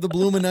more of the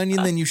bloomin'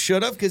 onion than you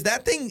should have? Because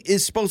that thing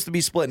is supposed to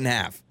be split in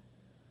half.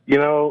 You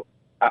know,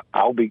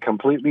 I'll be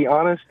completely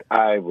honest.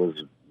 I was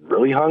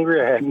really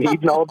hungry. I hadn't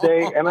eaten all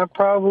day, and I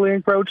probably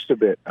encroached a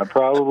bit. I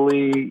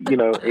probably,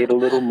 ate a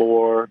little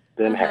more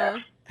than half.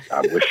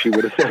 I wish she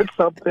would have said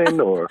something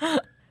or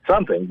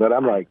something, but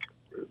I'm like,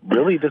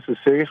 really? This is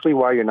seriously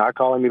why you're not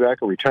calling me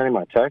back or returning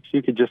my text?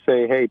 You could just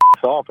say, hey,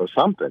 off or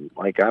something.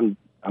 Like, I'm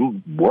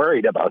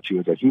worried about you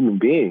as a human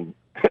being.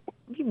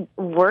 You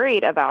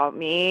worried about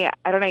me.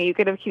 I don't know. You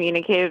could have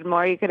communicated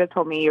more. You could have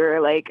told me you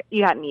were like,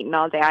 you hadn't eaten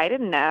all day. I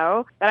didn't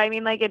know. But I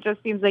mean, like, it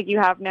just seems like you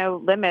have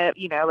no limit,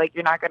 like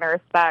you're not going to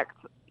respect,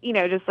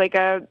 just like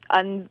a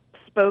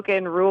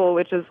unspoken rule,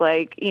 which is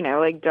like,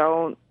 like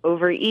don't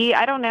overeat.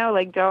 I don't know.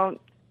 Like, don't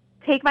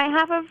take my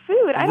half of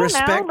food. I don't know.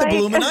 Respect the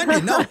bloomin'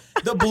 onion. No,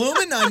 the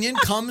bloomin' onion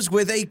comes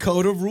with a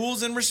code of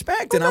rules and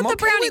respect, and I'm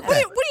okay with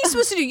that. What are you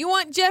supposed to do? You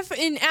want Jeff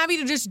and Abby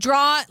to just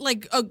draw,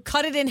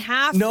 cut it in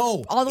half?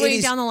 No, all the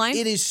way down the line?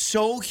 It is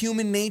so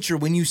human nature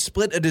when you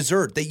split a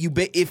dessert that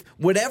if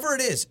whatever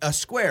it is, a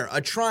square,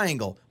 a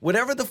triangle,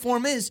 whatever the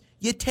form is,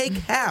 you take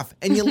half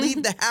and you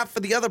leave the half for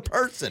the other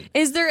person.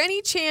 Is there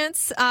any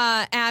chance,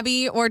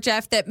 Abby or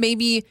Jeff, that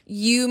maybe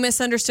you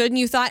misunderstood and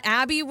you thought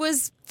Abby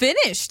was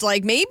finished?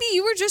 Like maybe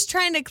you were just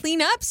trying to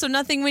clean up so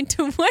nothing went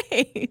to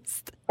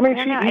waste. I mean,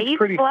 she eats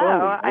pretty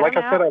slowly. Like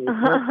I said, I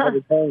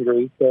was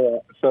hungry,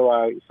 so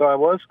I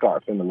was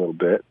scarfing a little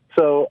bit.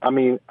 So I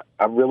mean,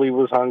 I really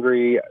was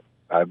hungry.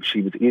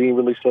 She was eating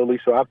really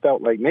slowly, so I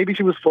felt like maybe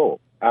she was full.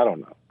 I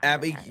don't know.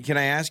 Abby, can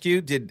I ask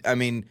you?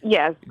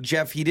 Yes.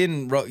 Jeff, he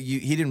didn't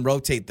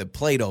rotate the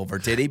plate over,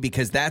 did he?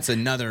 Because that's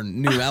another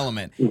new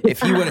element.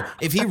 If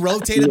he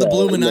rotated the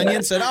bloomin' onion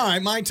and said, "All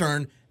right, my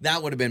turn,"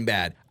 that would have been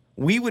bad.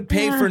 We would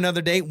pay for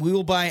another date. We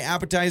will buy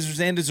appetizers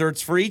and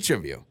desserts for each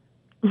of you.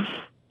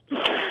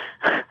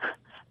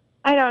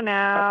 I don't know.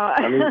 I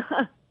don't know.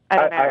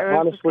 I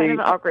honestly, it was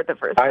kind of awkward the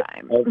first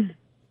time.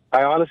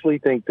 I honestly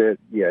think that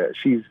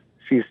she's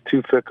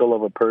too fickle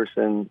of a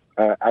person.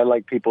 I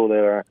like people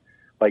that are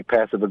like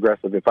passive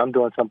aggressive. If I'm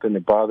doing something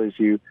that bothers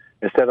you,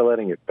 instead of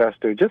letting it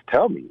fester, just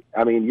tell me.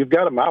 I mean, you've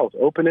got a mouth.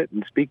 Open it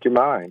and speak your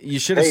mind. You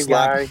should have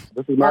guy,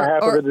 this is my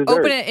half of the dessert.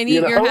 Open it and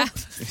eat your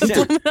half.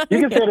 You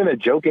can say it in a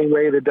joking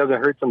way that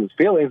doesn't hurt someone's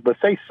feelings, but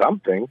say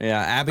something.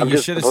 Yeah, Abby, you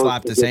should have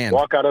slapped his hand.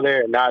 Walk out of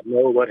there and not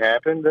know what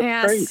happened.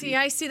 That's crazy. See,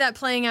 I see that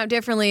playing out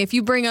differently. If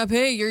you bring up,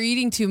 hey, you're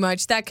eating too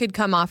much, that could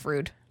come off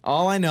rude.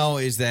 All I know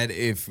is that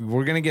if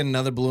we're going to get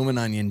another bloomin'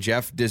 onion,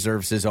 Jeff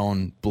deserves his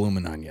own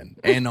bloomin' onion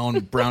and on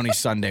brownie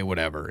sundae,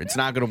 whatever. It's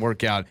not going to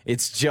work out.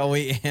 It's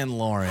Joey and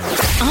Lauren.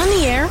 On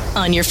the air,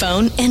 on your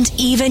phone, and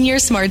even your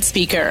smart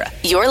speaker.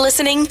 You're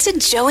listening to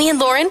Joey and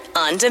Lauren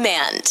on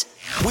demand.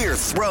 We're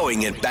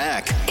throwing it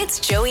back. It's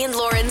Joey and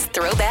Lauren's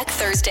Throwback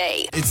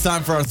Thursday. It's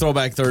time for our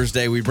Throwback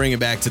Thursday. We bring it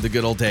back to the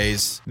good old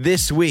days.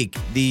 This week,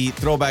 the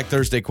Throwback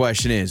Thursday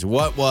question is,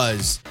 what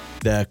was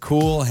the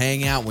cool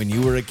hangout when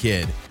you were a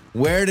kid?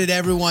 Where did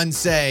everyone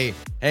say,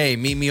 hey,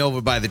 meet me over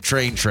by the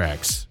train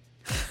tracks?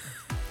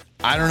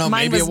 I don't know.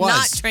 Mine maybe it was.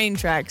 not train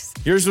tracks.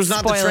 Yours was not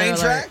Spoiler the train alert.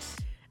 tracks?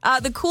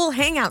 The cool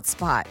hangout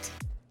spot.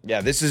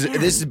 Yeah, this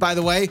is, by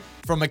the way,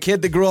 from a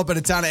kid that grew up in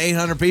a town of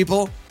 800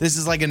 people, this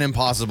is like an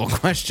impossible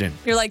question.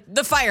 You're like,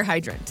 the fire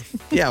hydrant.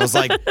 Yeah, it was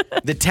like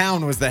the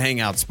town was the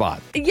hangout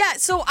spot. Yeah,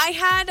 so I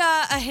had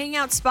a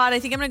hangout spot.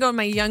 I think I'm going to go in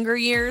my younger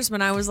years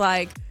when I was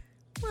like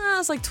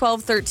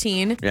 12,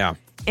 13. Yeah.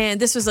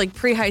 And this was like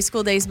pre-high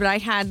school days, but I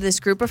had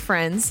this group of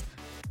friends.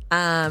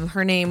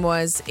 Her name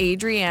was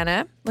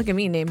Adriana. Look at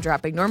me name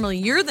dropping. Normally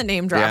you're the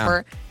name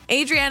dropper. Yeah.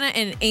 Adriana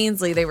and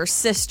Ainsley, they were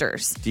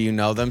sisters. Do you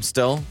know them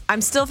still?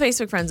 I'm still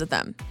Facebook friends with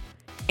them.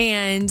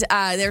 And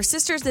they're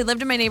sisters. They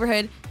lived in my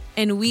neighborhood.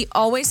 And we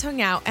always hung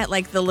out at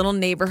like the little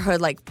neighborhood,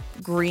 like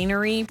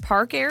greenery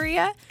park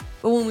area.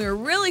 But when we were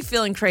really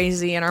feeling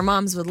crazy and our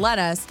moms would let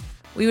us,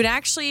 we would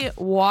actually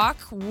walk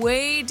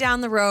way down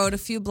the road a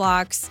few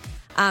blocks.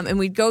 And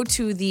we'd go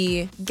to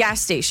the gas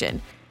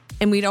station,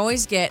 and we'd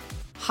always get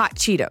hot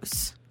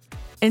Cheetos.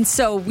 And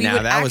so we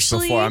would that actually...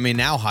 was before. I mean,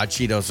 now hot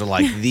Cheetos are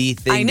like the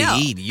thing to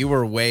eat. You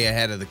were way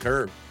ahead of the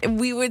curve.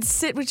 We would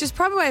sit, which is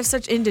probably why I have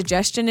such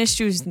indigestion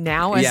issues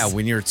now.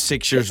 When you're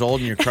 6 years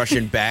old and you're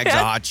crushing bags of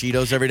hot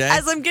Cheetos every day.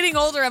 As I'm getting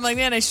older, I'm like,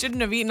 man, I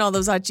shouldn't have eaten all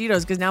those hot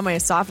Cheetos because now my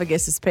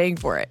esophagus is paying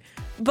for it.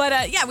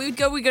 But we'd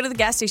go to the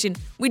gas station.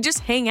 We'd just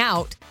hang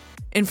out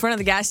in front of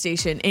the gas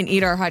station and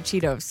eat our hot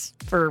Cheetos.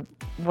 For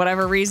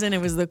whatever reason,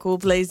 it was the cool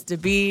place to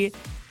be.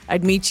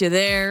 I'd meet you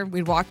there.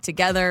 We'd walk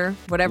together,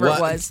 whatever it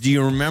was. Do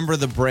you remember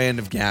the brand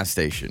of gas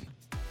station?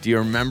 Do you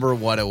remember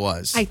what it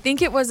was? I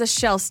think it was a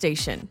Shell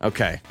station.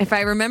 Okay. If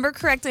I remember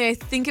correctly, I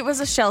think it was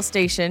a Shell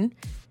station.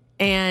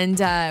 And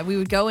we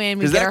would go in,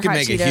 we'd get our hot Cheetos.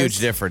 Because that could make a huge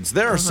difference.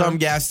 There are some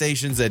gas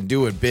stations that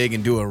do it big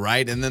and do it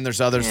right, and then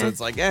there's others that's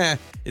like,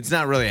 it's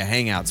not really a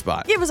hangout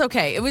spot. Yeah, it was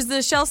okay. It was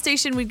the Shell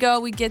station. We'd go,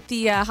 we'd get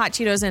the hot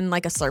Cheetos and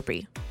like a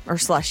Slurpee or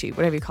slushy,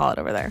 whatever you call it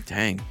over there.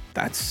 Dang.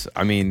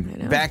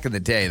 Back in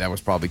the day, that was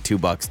probably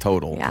 $2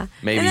 total. Yeah.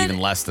 Maybe even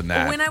less than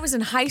that. When I was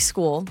in high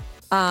school,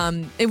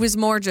 it was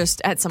more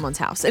just at someone's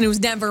house, and it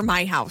was never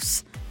my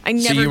house. I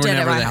never did it at my house. So you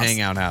were never the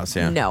hangout house,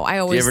 yeah? No, I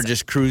always... Did you ever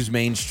just cruise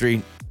Main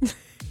Street?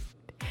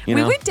 We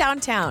went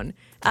downtown.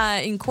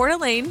 In Coeur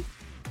d'Alene,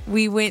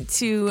 we went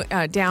to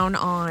down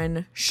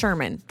on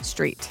Sherman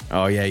Street.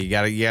 Oh, yeah, you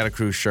gotta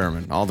cruise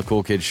Sherman. All the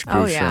cool kids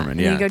cruise Sherman,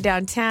 And you go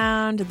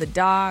downtown to the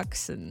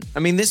docks. And I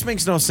mean, this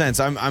makes no sense.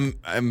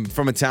 I'm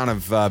from a town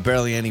of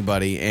barely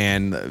anybody,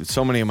 and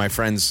so many of my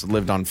friends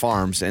lived on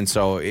farms, and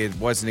so it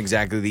wasn't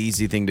exactly the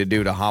easy thing to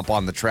do to hop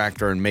on the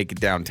tractor and make it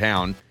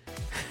downtown.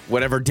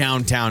 Whatever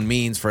downtown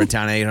means for a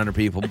town of 800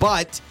 people.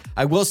 But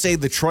I will say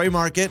the Troy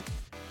Market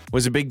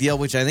was a big deal,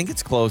 which I think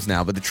it's closed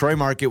now. But the Troy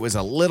Market was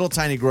a little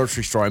tiny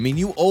grocery store. I mean,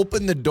 you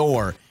opened the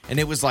door, and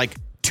it was like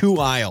 2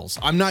 aisles.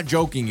 I'm not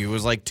joking you. It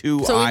was like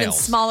 2 aisles. So even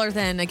smaller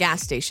than a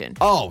gas station.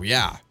 Oh,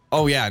 yeah.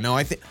 No,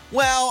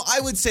 I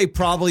would say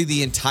probably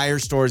the entire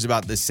store is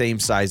about the same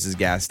size as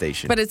gas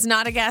station. But it's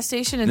not a gas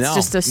station? It's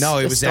just a store? No,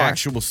 it was an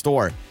actual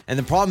store. And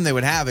the problem they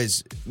would have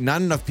is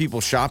not enough people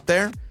shop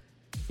there.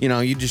 You know,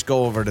 you just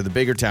go over to the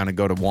bigger town and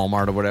go to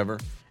Walmart or whatever.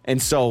 And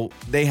so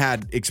they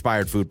had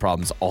expired food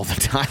problems all the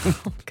time.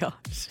 Oh,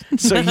 gosh.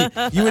 So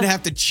you would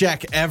have to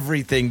check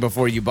everything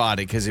before you bought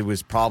it because it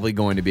was probably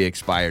going to be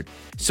expired.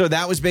 So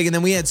that was big. And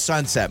then we had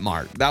Sunset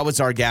Mart. That was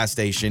our gas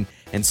station.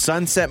 And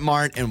Sunset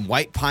Mart and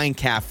White Pine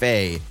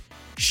Cafe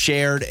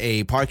shared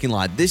a parking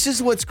lot. This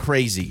is what's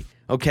crazy,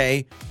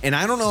 okay? And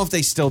I don't know if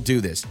they still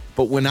do this.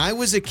 But when I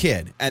was a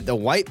kid at the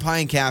White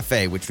Pine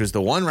Cafe, which was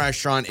the one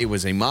restaurant, it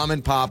was a mom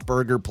and pop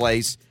burger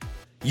place,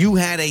 you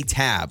had a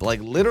tab.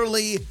 Like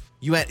literally...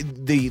 You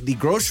had the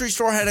grocery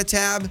store had a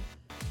tab,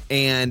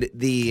 and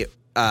the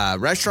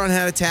restaurant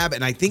had a tab,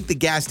 and I think the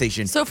gas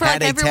station. So for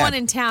had like everyone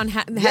in town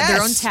had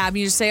their own tab.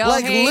 You just say,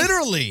 hey,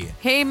 literally.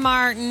 Hey,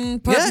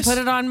 Martin, put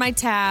it on my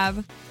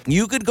tab.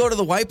 You could go to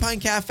the White Pine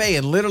Cafe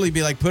and literally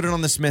be like, put it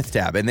on the Smith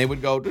tab, and they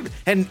would go,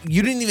 and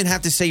you didn't even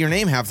have to say your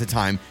name half the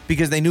time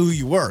because they knew who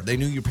you were. They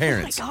knew your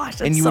parents. Oh my gosh,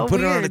 that's and you so would put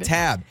weird. it on a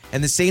tab.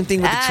 And the same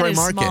thing with the Troy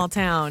Market. Small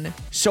town.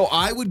 So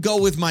I would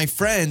go with my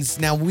friends.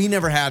 Now we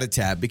never had a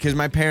tab because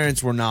my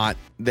parents were not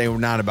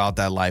about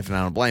that life, and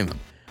I don't blame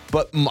them.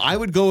 But I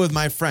would go with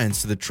my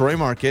friends to the Troy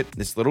Market,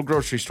 this little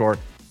grocery store,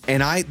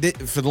 and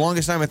for the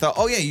longest time I thought,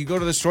 oh yeah, you go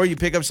to the store, you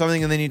pick up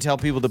something, and then you tell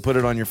people to put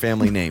it on your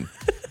family name.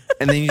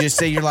 And then you just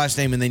say your last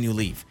name, and then you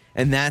leave.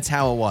 And that's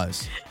how it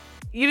was.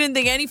 You didn't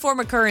think any form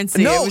of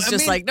currency. No, it was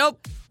just like,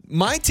 nope.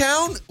 My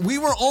town, we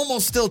were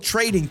almost still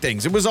trading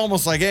things. It was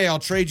almost like, hey, I'll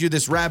trade you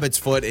this rabbit's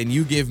foot, and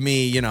you give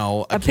me,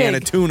 a can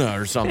of tuna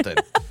or something.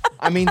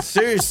 I mean,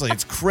 seriously,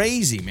 it's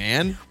crazy,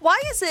 man. Why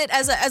is it,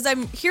 as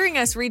I'm hearing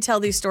us retell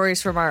these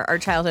stories from our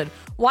childhood,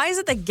 why is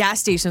it that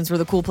gas stations were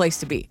the cool place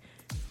to be?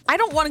 I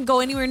don't want to go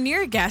anywhere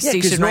near a gas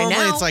station right now.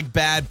 Normally it's like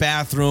bad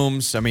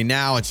bathrooms. I mean,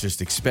 now it's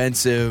just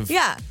expensive.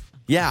 Yeah.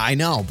 Yeah, I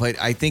know, but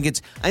I think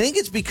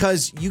it's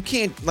because you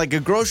can't, like, a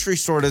grocery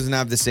store doesn't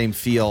have the same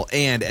feel,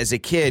 and as a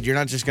kid, you're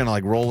not just going to,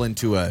 like, roll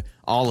into a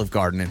Olive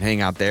Garden and hang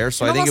out there,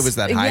 so I think it was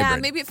that hybrid. Yeah,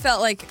 maybe it felt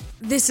like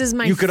this is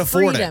my freedom. You could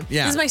afford it,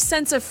 yeah. This is my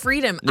sense of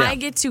freedom. Yeah. I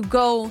get to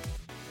go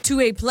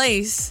to a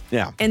place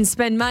and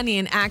spend money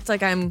and act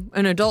like I'm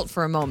an adult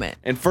for a moment.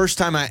 And first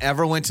time I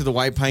ever went to the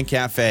White Pine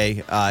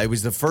Cafe, it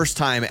was the first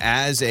time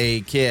as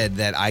a kid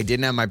that I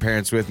didn't have my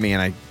parents with me,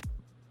 and I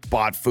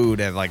bought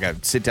food at, like, a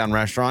sit-down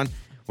restaurant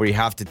where you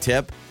have to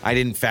tip. I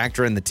didn't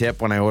factor in the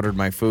tip when I ordered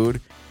my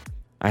food.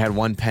 I had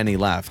 1 penny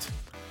left.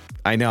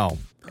 I know.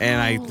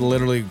 And I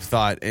literally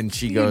thought, and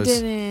she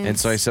goes, and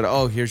so I said,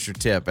 oh, here's your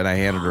tip. And I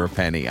handed her a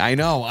penny. I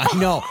know.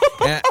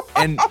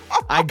 and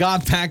I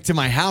got back to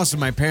my house, and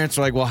my parents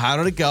were like, well, how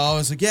did it go? I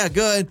was like, yeah,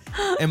 good.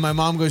 And my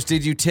mom goes,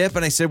 did you tip?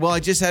 And I said, well, I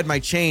just had my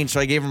change.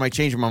 So I gave her my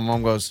change. And my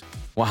mom goes,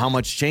 well, how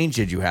much change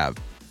did you have?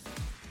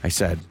 I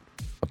said,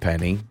 a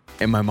penny.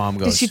 And my mom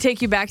goes, did she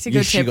take you back to go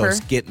tip her? She goes,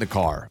 get in the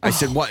car. I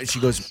said, what?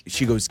 She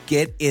goes,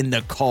 get in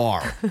the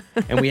car.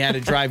 And we had to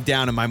drive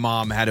down, and my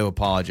mom had to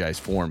apologize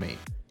for me.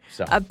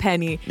 So a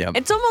penny. Yep.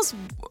 That's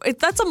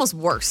almost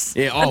worse.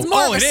 Yeah, it's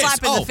more of a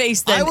slap in the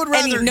face than no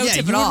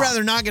tip at all. You would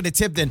rather not get a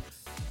tip than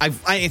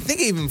I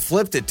think I even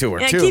flipped it to her,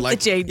 Yeah, too. keep the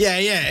change.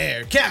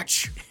 Yeah,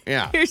 catch.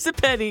 Yeah. Here's a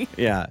penny.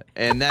 Yeah,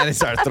 and that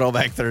is our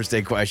Throwback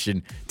Thursday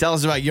question. Tell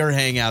us about your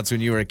hangouts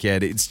when you were a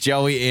kid. It's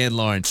Joey and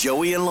Lauren.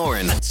 Joey and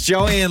Lauren. It's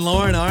Joey and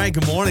Lauren. All right,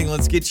 good morning.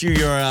 Let's get you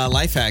your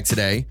life hack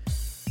today.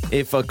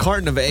 If a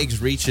carton of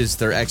eggs reaches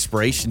their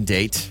expiration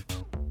date,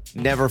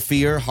 never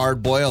fear,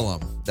 hard boil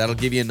them. That'll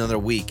give you another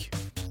week.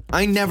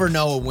 I never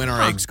know when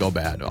our eggs go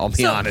bad. I'll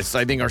be honest.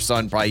 I think our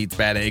son probably eats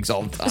bad eggs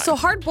all the time. So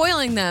hard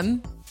boiling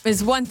them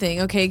is one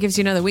thing. Okay, it gives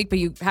you another week, but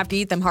you have to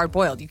eat them hard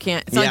boiled. You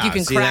can't. It's not like you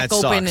can crack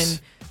open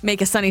and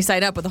make a sunny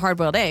side up with a hard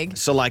boiled egg.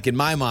 So, like in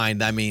my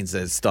mind, that means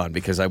that it's done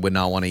because I would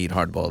not want to eat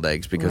hard boiled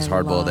eggs because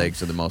hard boiled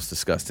eggs are the most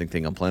disgusting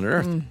thing on planet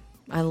Earth.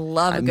 I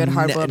love a good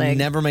hard boiled egg. It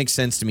never makes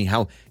sense to me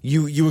how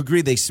you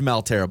agree they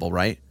smell terrible,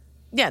 right?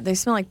 Yeah, they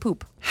smell like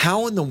poop.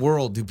 How in the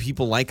world do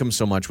people like them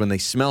so much when they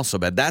smell so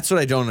bad? That's what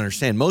I don't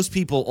understand. Most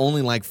people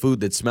only like food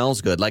that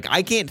smells good. Like,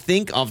 I can't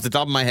think off the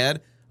top of my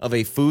head of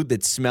a food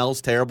that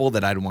smells terrible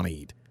that I'd want to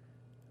eat.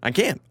 I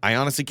can't. I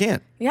honestly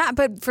can't. Yeah,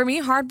 but for me,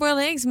 hard-boiled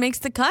eggs makes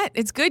the cut.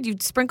 It's good. You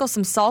sprinkle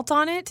some salt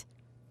on it.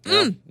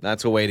 Yeah,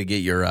 that's a way to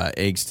get your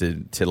eggs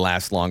to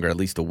last longer, at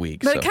least a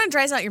week. But it kind of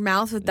dries out your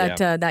mouth with that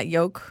that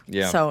yolk.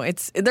 Yeah. So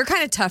they're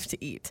kind of tough to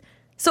eat.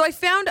 So I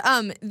found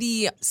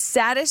the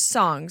saddest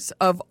songs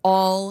of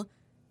all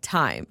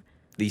time.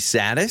 The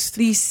saddest?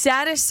 The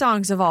saddest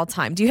songs of all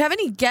time. Do you have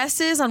any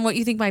guesses on what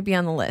you think might be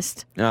on the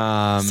list?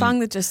 Song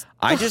that just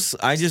I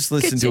just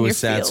listened to a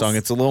sad song.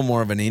 It's a little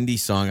more of an indie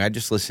song.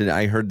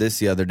 I heard this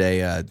the other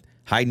day.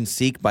 Hide and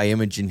Seek by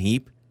Imogen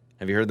Heap.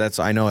 Have you heard that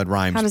song? I know it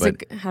rhymes. How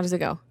does it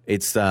go?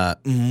 It's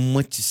what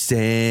you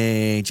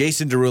say.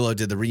 Jason Derulo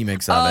did the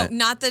remix of it.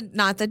 Not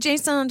the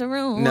Jason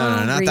Derulo.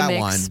 No, not remix, that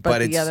one. But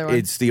the other one.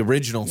 It's the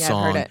original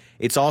song. I've heard it.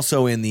 It's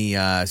also in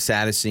the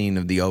saddest scene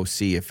of the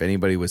OC. If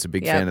anybody was a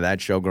big fan of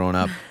that show growing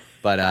up.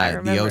 But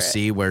the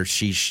OC where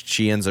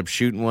she ends up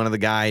shooting one of the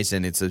guys,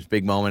 and it's this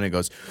big moment. It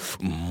goes,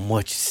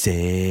 what you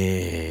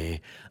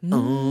say?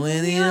 Oh,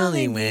 we're the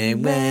only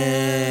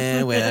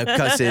way. Well,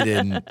 cuss it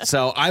in.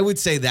 So I would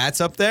say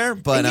that's up there.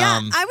 But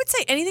I would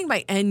say anything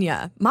by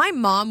Enya. My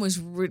mom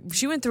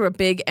she went through a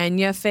big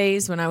Enya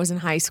phase when I was in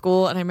high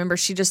school, and I remember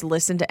she just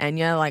listened to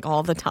Enya like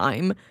all the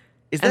time.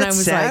 Is that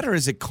sad or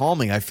is it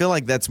calming? I feel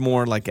like that's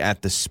more like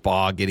at the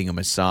spa getting a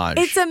massage.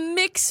 It's a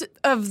mix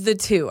of the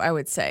two, I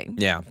would say.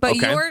 Yeah. But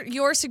okay.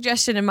 your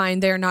suggestion and mine,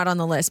 they're not on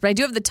the list. But I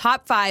do have the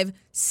top 5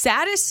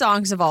 saddest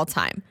songs of all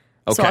time.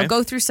 Okay. So I'll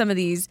go through some of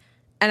these,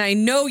 and I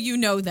know you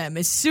know them.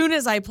 As soon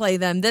as I play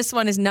them, this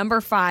one is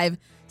number 5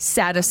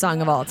 saddest song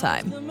of all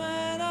time.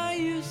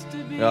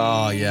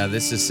 Oh, yeah,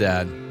 this is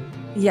sad.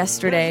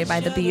 Yesterday by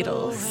the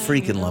Beatles.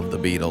 Freaking love the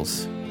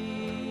Beatles.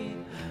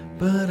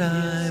 But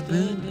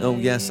oh,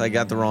 yes, I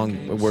got the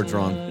words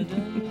wrong.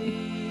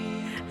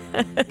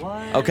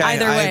 Okay,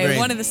 Either I way, agree.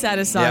 one of the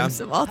saddest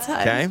songs of all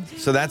time. Okay,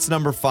 so that's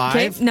number 5.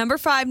 Okay, number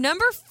 5.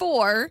 Number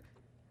 4,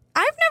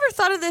 I've never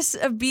thought of this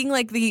of being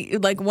like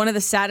one of the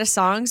saddest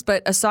songs,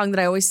 but a song that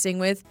I always sing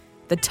with,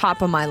 The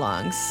Top of My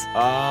Lungs.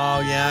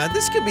 Oh, yeah,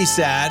 this could be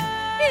sad.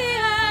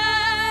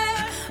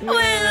 I will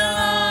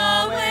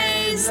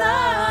always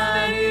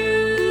love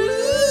you.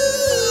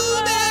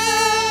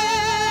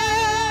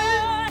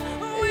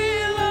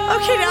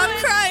 Okay, now I'm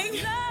crying.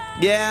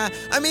 Yeah,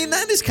 I mean,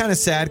 that is kind of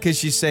sad because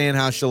she's saying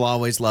how she'll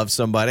always love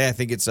somebody. I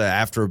think it's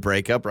after a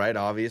breakup, right?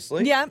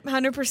 Obviously. Yeah,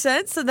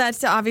 100%. So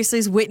that's obviously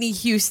is Whitney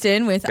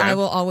Houston with I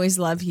Will Always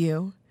Love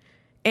You.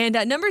 And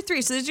number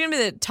 3, so this is going to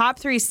be the top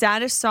 3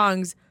 saddest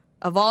songs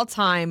of all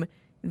time.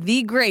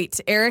 The great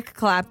Eric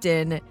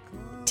Clapton,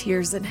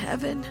 Tears in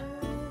Heaven.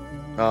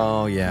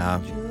 Oh, yeah.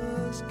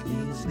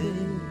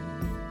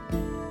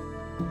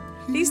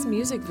 These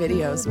music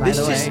videos, by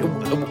the way.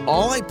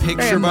 All I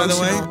picture, by the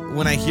way,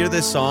 when I hear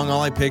this song,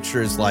 all I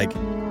picture is like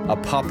a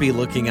puppy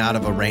looking out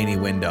of a rainy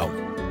window.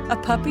 A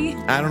puppy?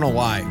 I don't know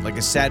why. Like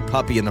a sad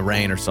puppy in the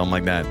rain or something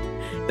like that.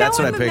 That's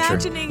what I picture. I'm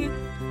imagining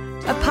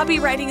a puppy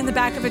riding in the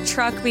back of a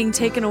truck being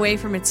taken away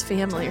from its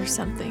family or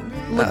something.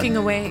 Looking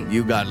away.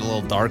 You got a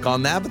little dark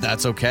on that, but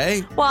that's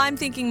okay. Well, I'm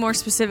thinking more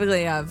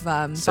specifically of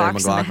Fox and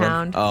the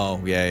Hound.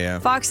 Oh, yeah.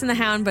 Fox and the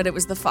Hound, but it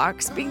was the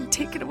fox being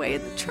taken away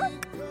in the truck.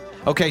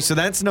 Okay, so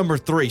that's number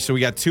 3. So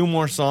we got 2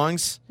 more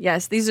songs.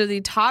 Yes, these are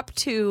the top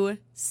 2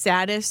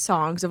 saddest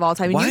songs of all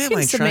time. And Why you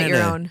can submit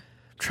your own.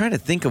 I'm trying to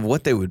think of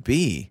what they would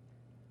be.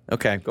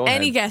 Okay, go ahead.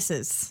 Any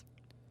guesses?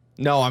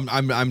 No,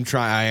 I'm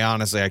trying.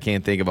 I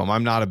can't think of them.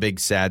 I'm not a big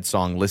sad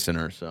song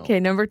listener. So okay,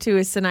 number 2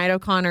 is Sinead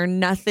O'Connor.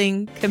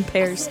 Nothing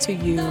Compares to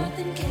You.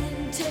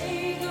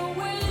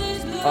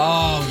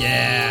 Oh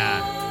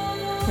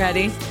yeah.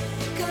 Ready?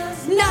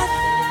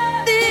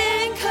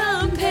 Nothing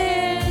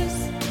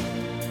compares.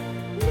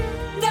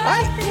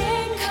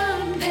 Nothing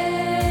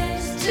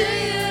compares to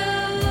you.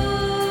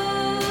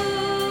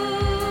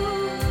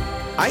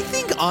 I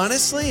think,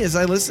 honestly, as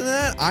I listen to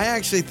that, I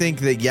actually think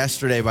that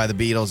Yesterday by the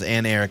Beatles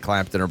and Eric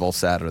Clapton are both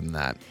sadder than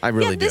that. I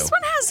really do. This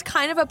one has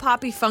kind of a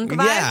poppy funk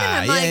vibe.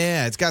 Yeah, and I'm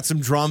yeah. It's got some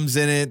drums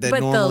in it that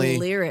but normally. the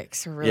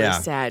lyrics are really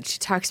sad. She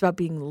talks about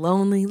being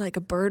lonely like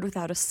a bird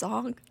without a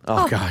song.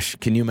 Oh, gosh.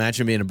 Can you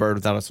imagine being a bird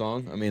without a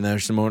song? I mean,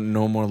 there's no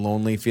more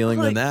lonely feeling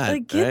than that.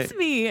 It gets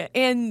me.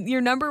 And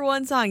your number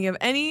one song, you have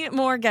any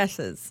more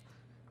guesses?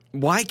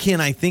 Why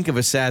can't I think of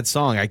a sad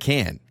song? I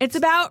can't. It's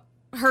about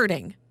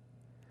hurting.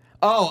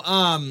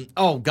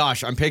 Oh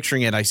gosh, I'm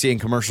picturing it. I see it in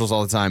commercials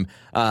all the time.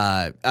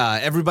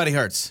 Everybody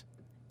Hurts.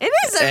 It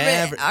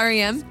is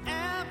REM.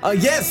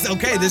 Yes.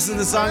 Okay, this is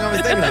the song I was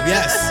thinking of.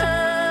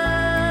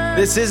 Yes.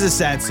 This is a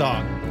sad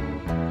song.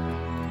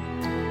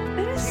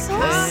 It is so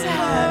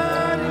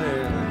sad.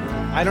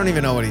 I don't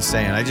even know what he's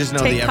saying. I just know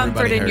Take the Everybody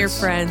comfort Hurts. in your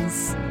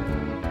friends.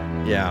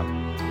 Yeah.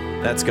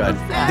 That's good.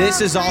 This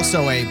is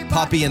also a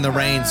Puppy in the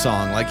Rain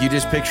song. Like, you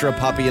just picture a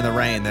puppy in the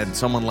rain that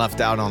someone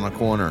left out on a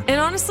corner. And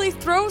honestly,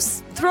 throw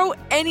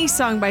any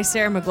song by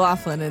Sarah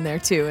McLachlan in there,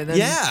 too. And then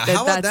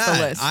how about that's that?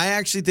 the list. I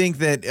actually think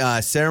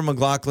that Sarah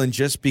McLachlan,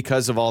 just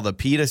because of all the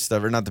PETA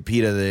stuff, or not the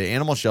PETA, the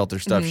animal shelter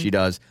stuff she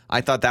does,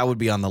 I thought that would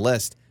be on the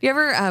list. You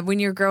ever, when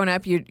you're growing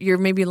up, you're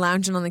maybe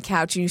lounging on the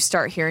couch and you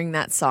start hearing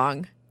that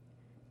song.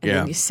 And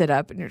then you sit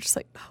up and you're just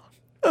like,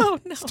 oh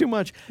no. It's too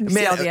much.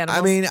 See all the animals.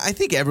 I mean, I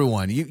think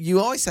everyone, you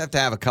always have to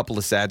have a couple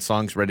of sad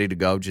songs ready to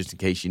go just in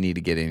case you need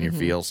to get in your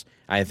feels.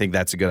 I think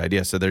that's a good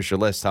idea. So there's your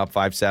list, top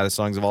 5 saddest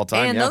songs of all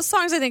time. And those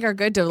songs I think are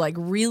good to like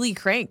really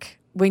crank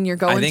when you're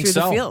going through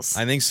the feels.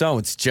 I think so.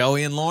 It's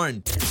Joey and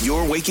Lauren.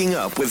 You're waking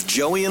up with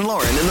Joey and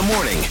Lauren in the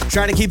morning.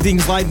 Trying to keep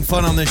things light and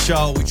fun on this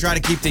show. We try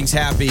to keep things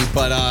happy,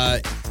 but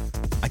I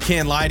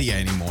can't lie to you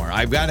anymore.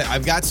 I've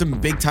got some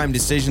big time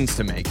decisions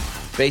to make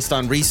based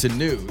on recent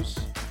news.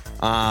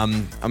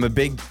 I'm a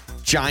big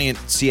giant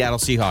Seattle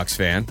Seahawks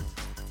fan,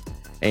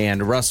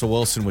 and Russell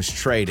Wilson was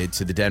traded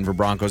to the Denver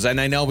Broncos. And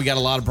I know we got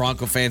a lot of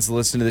Bronco fans that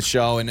listen to the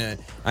show, and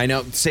I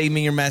know, save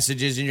me your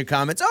messages and your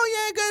comments.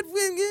 Oh,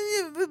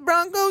 yeah, good,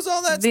 Broncos,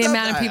 all that the stuff.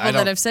 amount of people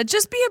that have said,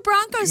 just be a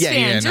Broncos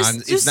fan.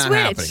 It's not switch.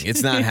 happening.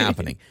 It's not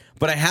happening.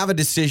 But I have a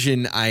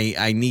decision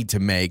I need to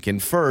make.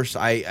 And first,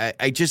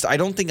 I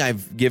don't think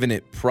I've given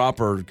it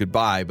proper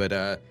goodbye, but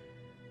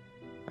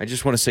I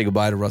just want to say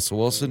goodbye to Russell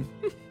Wilson.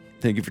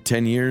 Thank you for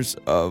 10 years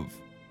of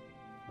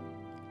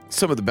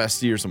some of the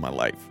best years of my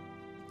life.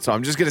 So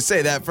I'm just going to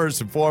say that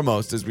first and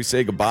foremost as we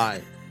say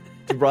goodbye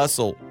to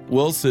Russell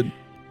Wilson,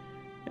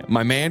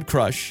 my man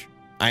crush.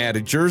 I had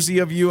a jersey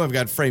of you. I've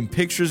got framed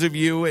pictures of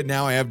you, and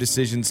now I have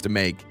decisions to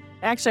make.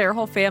 Actually, our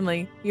whole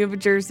family. You have a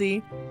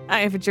jersey. I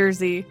have a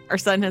jersey. Our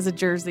son has a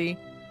jersey.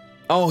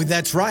 Oh,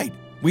 that's right.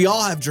 We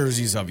all have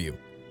jerseys of you.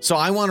 So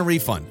I want a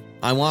refund.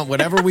 I want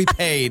whatever we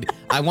paid.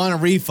 I want a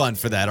refund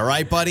for that. All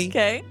right, buddy?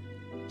 Okay.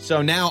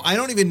 So now I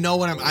don't even know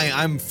what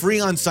I'm free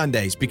on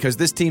Sundays because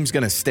this team's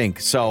going to stink.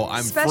 So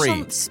I'm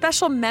free.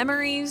 Special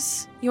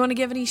memories. You want to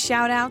give any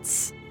shout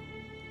outs?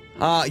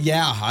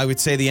 Yeah, I would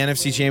say the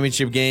NFC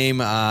Championship game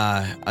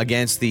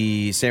against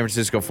the San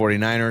Francisco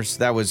 49ers.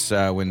 That was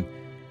when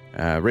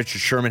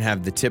Richard Sherman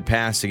had the tip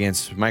pass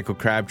against Michael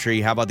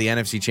Crabtree. How about the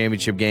NFC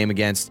Championship game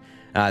against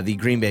the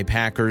Green Bay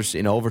Packers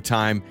in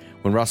overtime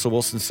when Russell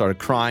Wilson started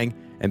crying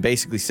and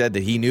basically said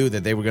that he knew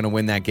that they were going to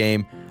win that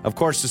game. Of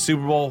course, the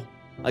Super Bowl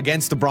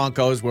against the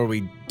Broncos where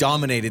we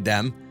dominated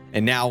them,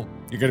 and now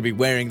you're going to be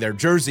wearing their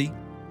jersey.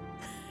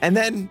 And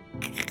then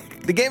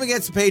the game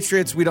against the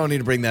Patriots, we don't need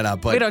to bring that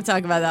up. But we don't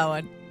talk about that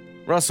one.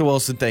 Russell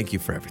Wilson, thank you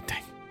for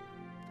everything.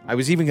 I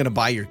was even going to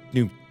buy your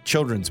new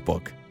children's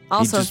book.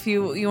 Also, if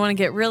you want to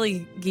get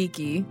really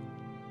geeky,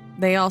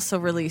 they also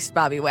released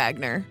Bobby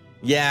Wagner.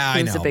 Yeah,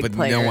 I know, but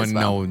no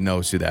one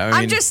knows who that is.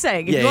 I'm just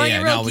saying, if you want to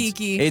get real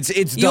geeky,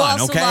 it's you done,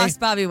 also okay? lost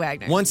Bobby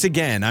Wagner. Once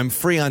again, I'm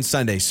free on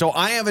Sunday, so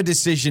I have a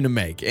decision to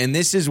make, and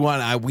this is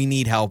what we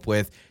need help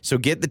with. So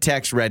get the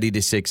text ready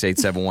to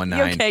 68719.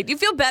 You okay? Do you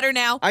feel better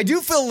now? I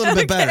do feel a little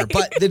bit better,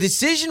 but the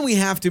decision we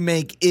have to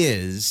make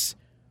is,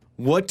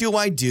 what do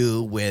I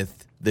do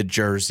with the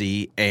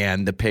jersey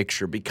and the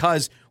picture?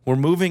 Because we're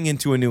moving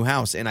into a new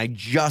house, and I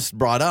just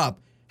brought up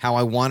how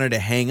I wanted to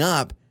hang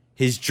up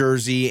his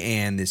jersey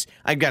and this.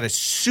 I've got a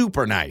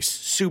super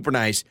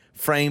nice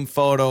frame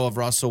photo of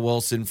Russell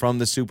Wilson from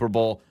the Super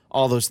Bowl,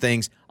 all those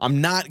things.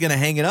 I'm not going to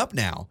hang it up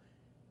now.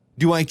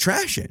 Do I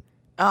trash it?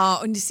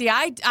 Oh, and see,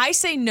 I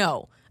say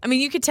no. I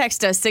mean, you could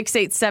text us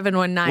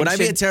 68719. Would I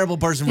be a terrible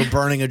person for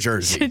burning a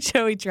jersey? Should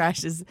Joey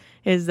trash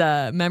his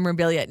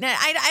memorabilia? Now,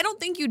 I don't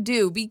think you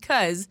do,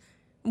 because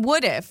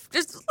what if,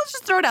 let's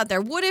just throw it out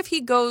there. What if he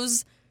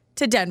goes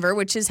to Denver,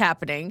 which is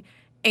happening,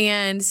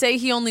 and say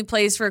he only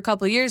plays for a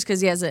couple of years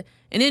because he has an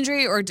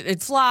injury, or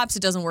it flops,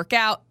 it doesn't work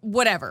out,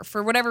 whatever.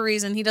 For whatever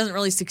reason, he doesn't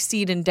really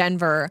succeed in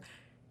Denver,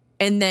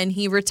 and then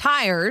he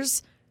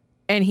retires,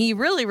 and he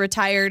really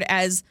retired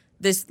as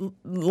this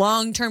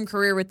long-term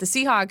career with the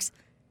Seahawks,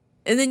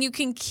 and then you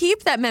can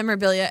keep that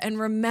memorabilia and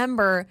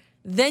remember,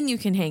 then you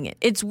can hang it.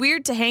 It's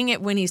weird to hang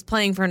it when he's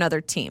playing for another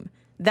team.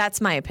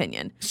 That's my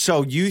opinion.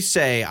 So you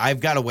say, I've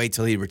got to wait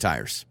till he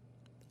retires.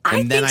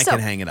 And then I can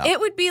hang it up. It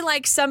would be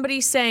like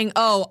somebody saying,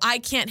 oh, I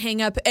can't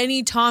hang up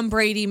any Tom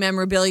Brady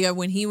memorabilia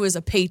when he was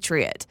a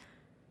Patriot.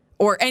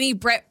 Or any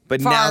Brett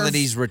But Favre. now that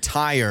he's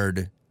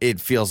retired, it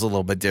feels a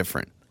little bit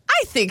different.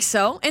 I think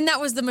so. And that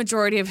was the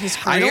majority of his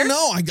career. I don't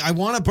know. I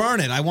want to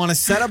burn it. I want to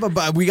set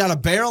up we got a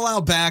barrel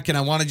out back, and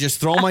I want to just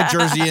throw my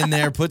jersey in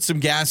there, put some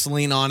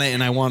gasoline on it,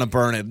 and I want to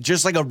burn it.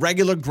 Just like a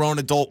regular grown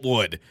adult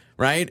would,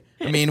 right?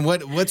 I mean,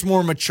 what's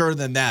more mature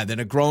than that, than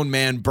a grown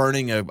man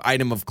burning an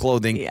item of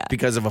clothing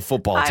because of a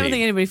football team? I don't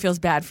think anybody feels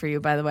bad for you,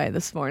 by the way,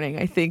 this morning.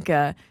 I think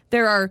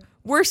there are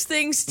worse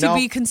things to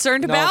be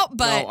concerned about,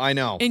 but I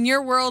know. In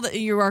your world,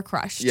 you are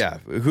crushed. Yeah.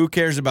 Who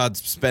cares about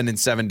spending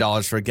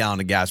 $7 for a gallon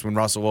of gas when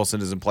Russell Wilson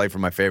doesn't play for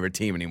my favorite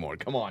team anymore?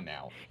 Come on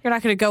now. You're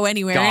not going to go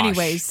anywhere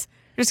anyways.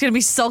 You're just going to be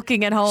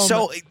sulking at home.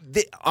 So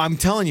I'm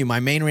telling you, my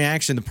main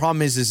reaction, the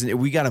problem is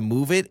we got to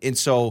move it. And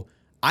so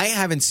I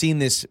haven't seen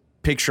this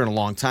picture in a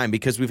long time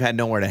because we've had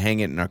nowhere to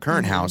hang it in our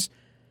current house.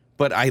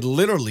 But I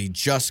literally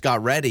just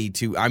got ready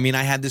I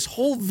had this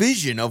whole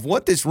vision of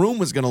what this room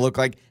was going to look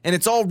like, and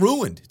it's all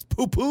ruined. It's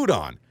poo-pooed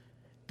on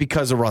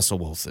because of Russell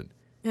Wilson.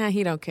 Yeah,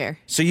 he don't care.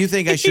 So you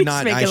think I should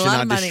not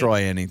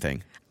destroy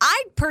anything?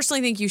 I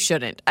personally think you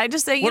shouldn't. I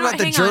just say, what about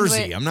the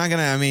jersey? I'm not going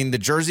to, the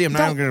jersey, I'm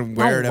not going to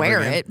wear it ever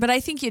again. But I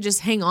think you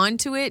just hang on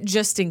to it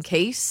just in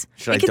case.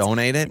 Should I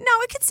donate it?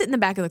 No, it could sit in the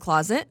back of the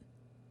closet.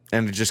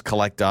 And just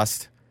collect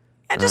dust?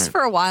 Yeah, just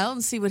for a while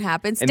and see what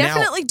happens. And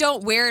definitely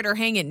don't wear it or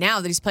hang it now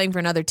that he's playing for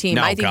another team.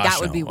 I think that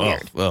would be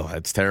weird. Oh,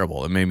 that's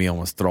terrible. It made me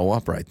almost throw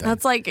up right there.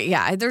 That's like,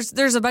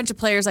 there's a bunch of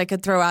players I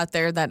could throw out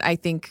there that I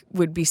think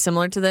would be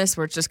similar to this,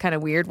 where it's just kind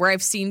of weird, where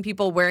I've seen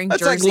people wearing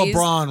jerseys. That's like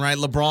LeBron, right?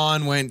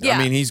 LeBron went,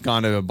 he's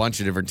gone to a bunch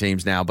of different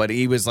teams now, but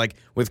he was like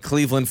with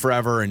Cleveland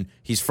forever, and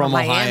he's from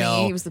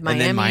Ohio. He was with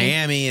Miami. And then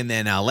Miami, and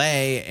then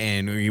LA,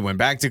 and he went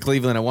back to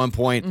Cleveland at one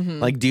point. Mm-hmm.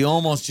 Like, do you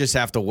almost just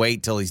have to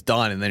wait till he's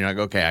done, and then you're like,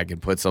 okay, I can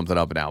put something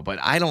up and out.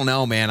 But I don't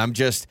know, man. I'm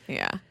just,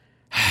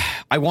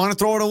 I want to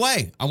throw it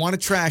away. I want to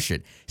trash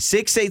it.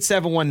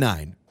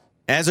 68719.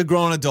 As a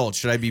grown adult,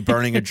 should I be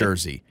burning a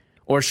jersey?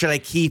 Or should I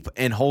keep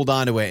and hold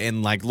on to it?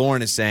 And like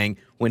Lauren is saying,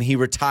 when he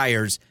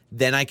retires,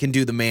 then I can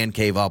do the man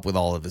cave up with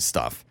all of his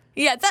stuff.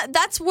 Yeah,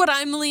 that's what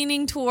I'm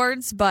leaning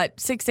towards, but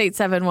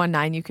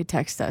 68719, you could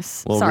text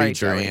us. We'll read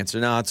your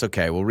answer. No, it's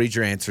okay. We'll read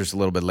your answers a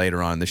little bit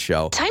later on in the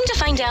show. Time to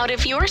find out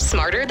if you're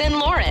smarter than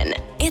Lauren.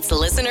 It's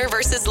Listener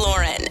versus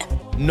Lauren.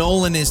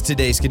 Nolan is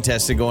today's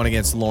contestant going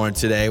against Lauren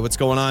today. What's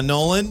going on,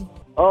 Nolan?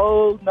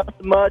 Oh,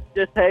 nothing much.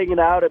 Just hanging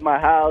out at my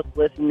house,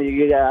 listening to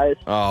you guys.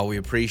 Oh, we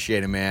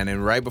appreciate it, man.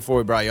 And right before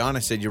we brought you on, I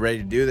said, you ready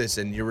to do this?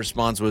 And your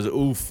response was,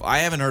 oof. I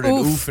haven't heard an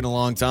oof in a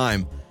long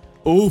time.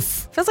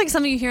 Oof. Feels like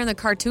something you hear in the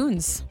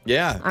cartoons.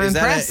 Yeah. I'm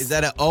impressed. Is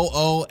that a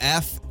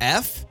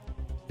O-O-F-F?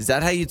 Is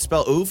that how you'd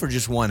spell oof or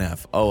just one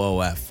F?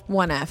 O-O-F.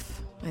 One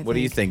F. What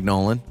do you think,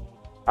 Nolan?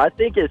 I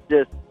think it's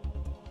just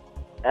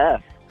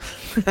F.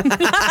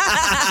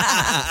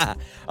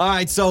 All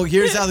right, so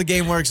here's how the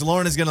game works.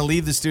 Lauren is going to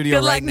leave the studio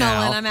right now. Good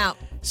luck, Nolan. I'm out.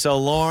 So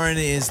Lauren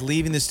is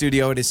leaving the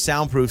studio. It is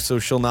soundproof, so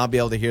she'll not be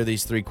able to hear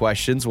these three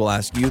questions. We'll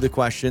ask you the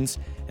questions,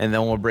 and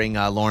then we'll bring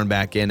Lauren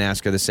back in,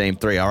 ask her the same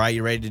three. All right,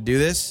 you ready to do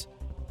this?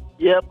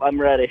 Yep, I'm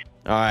ready.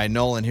 All right,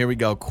 Nolan, here we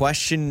go.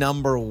 Question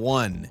number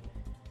 1.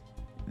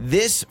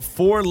 This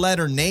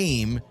 4-letter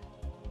name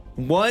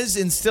was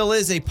and still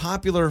is a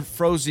popular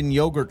frozen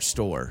yogurt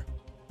store.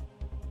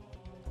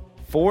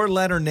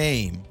 4-letter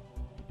name.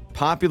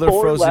 Popular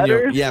frozen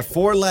yogurt. Yeah,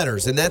 4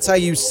 letters. And that's how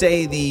you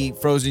say the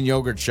frozen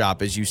yogurt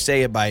shop, is you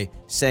say it by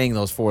saying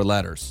those 4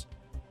 letters.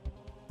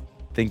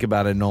 Think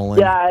about it, Nolan.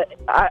 Yeah,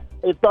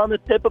 it's on the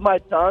tip of my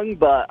tongue,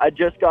 but I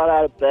just got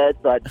out of bed,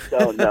 so I just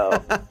don't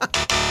know.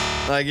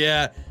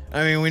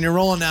 When you're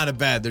rolling out of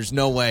bed, there's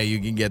no way you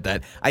can get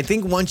that. I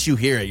think once you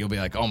hear it, you'll be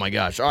like, oh my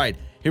gosh. All right,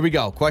 here we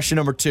go. Question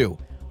number 2.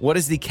 What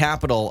is the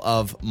capital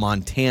of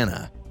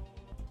Montana?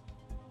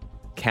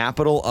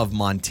 Capital of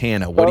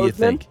Montana. What do you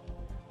think?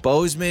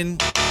 Bozeman.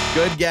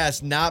 Good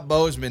guess. Not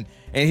Bozeman.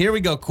 And here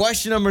we go.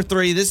 Question number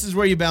 3. This is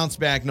where you bounce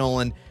back,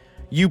 Nolan.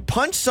 You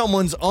punch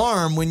someone's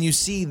arm when you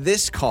see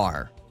this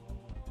car.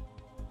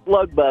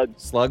 Slug bug.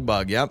 Slug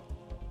bug, yep.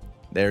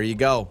 There you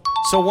go.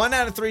 So 1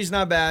 out of 3 is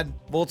not bad.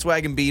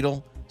 Volkswagen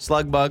Beetle,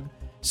 slug bug.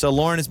 So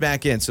Lauren is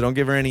back in, so don't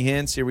give her any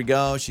hints. Here we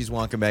go. She's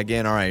walking back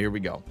in. All right, here we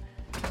go.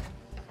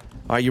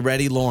 Are you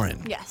ready,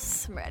 Lauren?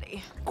 Yes, I'm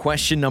ready.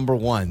 Question number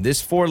 1.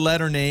 This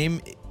 4-letter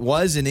name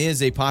was and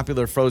is a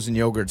popular frozen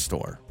yogurt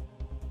store.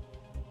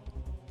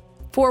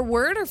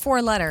 4-word or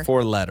 4-letter?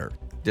 4-letter.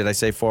 Did I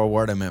say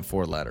 4-word? I meant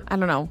 4-letter. I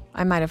don't know.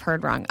 I might have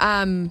heard wrong.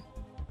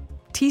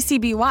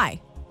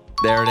 TCBY.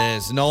 There it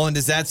is. Nolan,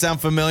 does that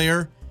sound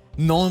familiar?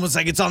 Nolan was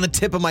like, it's on the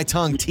tip of my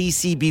tongue.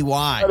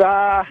 TCBY.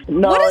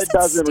 No, what does it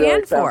doesn't stand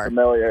really sound for?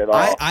 familiar at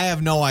all. I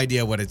have no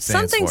idea what it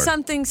stands for.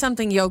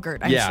 Something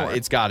yogurt, I'm sure. Yeah,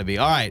 it's got to be.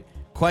 All right.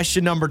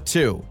 Question number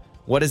 2.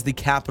 What is the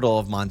capital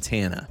of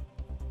Montana?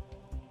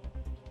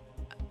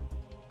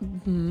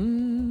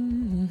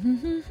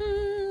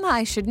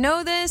 I should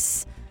know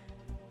this.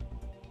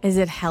 Is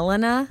it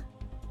Helena?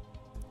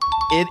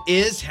 It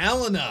is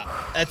Helena.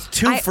 That's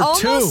 2 for 2. I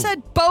almost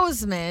said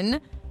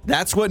Bozeman,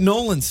 That's what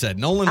Nolan said.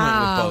 Nolan went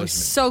with Bozeman.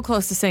 So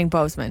close to saying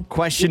Bozeman.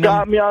 You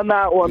got me on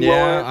that one, Yeah,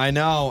 Lauren. I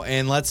know.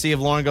 And let's see if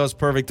Lauren goes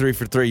perfect 3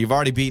 for 3. You've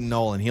already beaten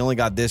Nolan. He only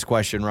got this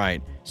question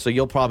right. So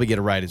you'll probably get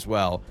it right as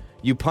well.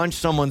 You punch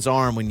someone's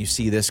arm when you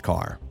see this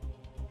car.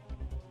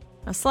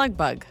 A slug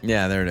bug.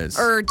 Yeah, there it is.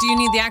 Or do you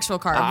need the actual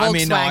car? Volkswagen. I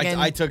mean,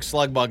 no, I took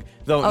slug bug.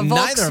 Though A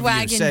neither of you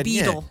Volkswagen said,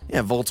 Beetle.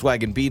 Yeah,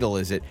 Volkswagen Beetle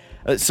is it.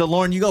 So,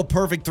 Lauren, you go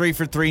perfect 3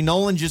 for 3.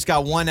 Nolan just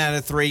got 1 out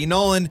of 3.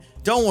 Nolan,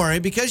 don't worry.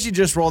 Because you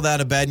just rolled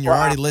out of bed and you're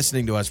already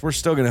listening to us, we're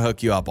still going to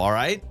hook you up, all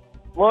right?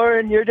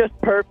 Lauren, you're just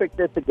perfect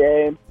at the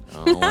game.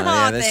 Oh, well,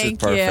 yeah, this Thank is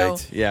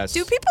perfect. you. Yes.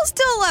 Do people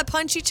still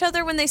punch each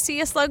other when they see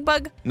a slug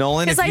bug?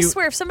 Nolan, Because I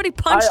swear, if somebody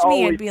punched I me,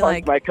 always I'd be punch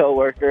like, my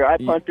coworker. I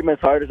punch him as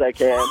hard as I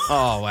can.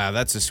 Oh, wow,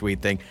 that's a sweet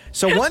thing.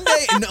 So one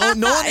day,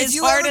 Nolan, as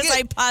hard as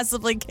I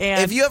possibly can.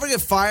 If you ever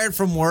get fired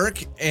from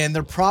work, and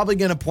they're probably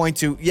going to point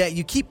to,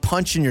 you keep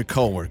punching your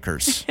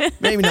coworkers.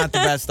 Maybe not the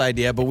best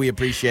idea, but we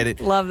appreciate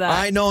it. Love that. All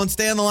right, Nolan,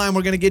 stay on the line.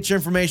 We're going to get your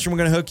information. We're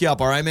going to hook you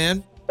up. All right,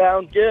 man?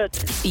 Sounds good.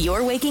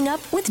 You're waking up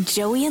with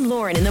Joey and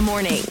Lauren in the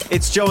morning.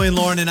 It's Joey and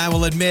Lauren, and I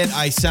will admit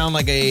I sound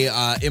like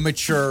a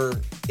immature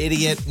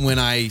idiot when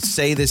I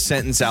say this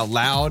sentence out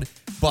loud,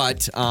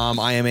 but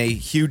I am a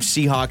huge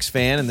Seahawks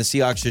fan, and the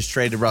Seahawks just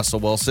traded Russell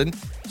Wilson.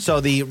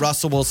 So the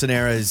Russell Wilson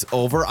era is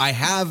over. I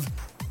have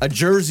a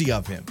jersey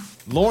of him.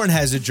 Lauren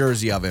has a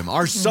jersey of him.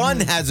 Our son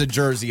has a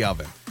jersey of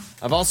him.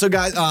 I've also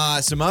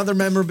got some other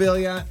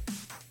memorabilia.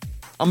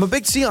 I'm a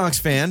big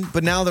Seahawks fan,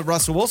 but now that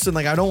Russell Wilson,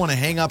 I don't want to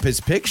hang up his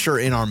picture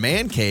in our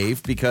man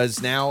cave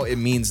because now it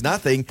means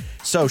nothing.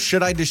 So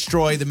should I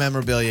destroy the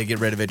memorabilia, get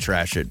rid of it,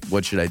 trash it?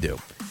 What should I do?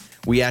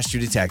 We asked you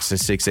to text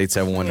us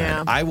 68719.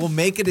 Yeah. I will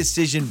make a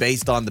decision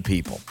based on the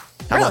people.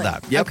 How about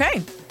that? Yep.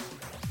 Okay.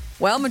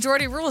 Well,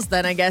 majority rules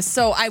then, I guess.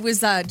 So I was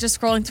just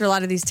scrolling through a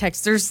lot of these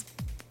texts. There's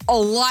a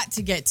lot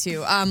to get to.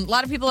 A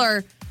lot of people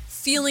are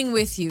feeling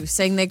with you,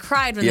 saying they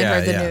cried when they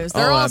heard the news.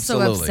 They're also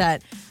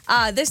upset.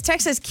 This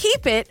text says,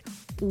 keep it.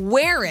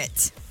 Wear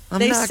it. I'm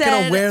not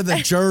going to wear the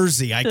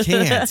jersey. I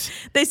can't.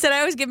 They said, I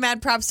always give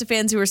mad props to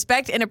fans who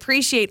respect and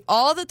appreciate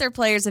all that their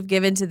players have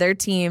given to their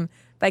team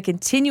by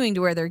continuing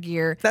to wear their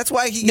gear. That's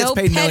why he gets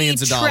paid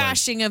millions of dollars. No petty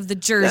trashing of the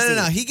jersey.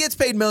 No. He gets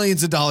paid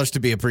millions of dollars to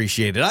be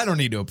appreciated. I don't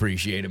need to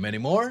appreciate him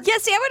anymore. Yeah,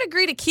 see, I would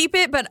agree to keep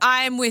it, but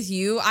I'm with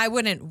you. I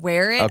wouldn't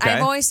wear it. Okay.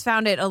 I've always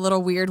found it a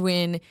little weird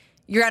when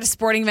you're at a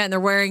sporting event and they're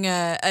wearing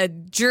a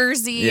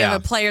jersey of a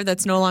player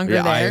that's no longer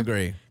there. Yeah, I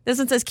agree. This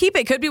one says, keep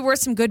it. Could be worth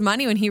some good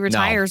money when he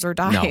retires or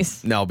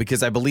dies. No,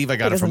 because I believe I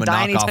got it from a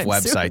knockoff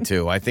website,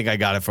 too. I think I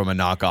got it from a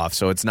knockoff,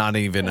 so it's not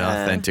even an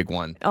authentic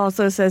one.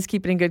 Also says,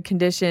 keep it in good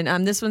condition.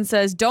 This one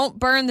says, don't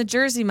burn the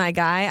jersey, my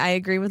guy. I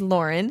agree with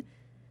Lauren.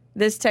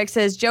 This text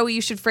says, Joey,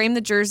 you should frame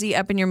the jersey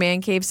up in your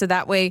man cave so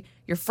that way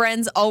your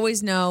friends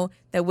always know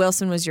that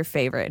Wilson was your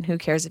favorite. And who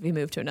cares if he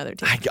moved to another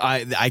team?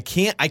 I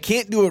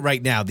can't do it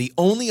right now. The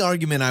only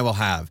argument I will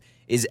have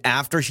is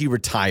after he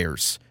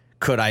retires,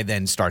 could I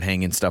then start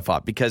hanging stuff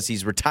up? Because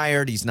he's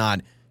retired. He's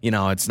not,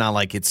 it's not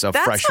like it's a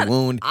fresh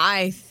wound.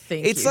 I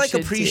think it's like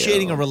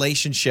appreciating a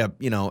relationship,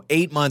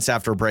 8 months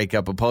after a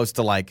breakup, opposed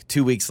to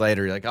 2 weeks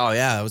later. You're like, oh,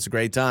 yeah, that was a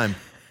great time.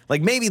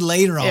 Maybe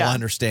later I'll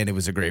understand it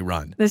was a great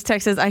run. This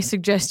text says, I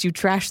suggest you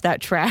trash that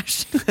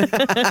trash.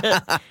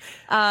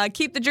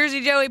 Keep the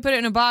jersey, Joey. Put it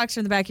in a box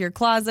or in the back of your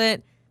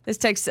closet. This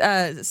text,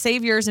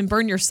 save yours and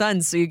burn your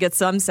sons so you get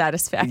some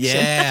satisfaction.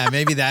 Yeah,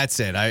 maybe that's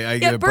it.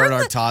 I burn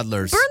our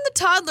toddlers. Burn the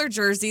toddler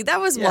jersey. That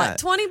was what,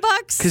 $20?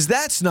 Because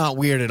that's not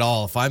weird at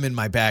all if I'm in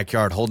my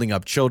backyard holding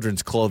up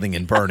children's clothing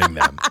and burning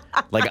them.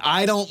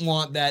 I don't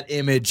want that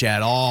image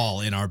at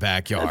all in our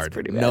backyard. That's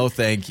pretty bad. No,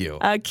 thank you.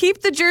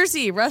 Keep the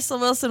jersey. Russell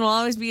Wilson will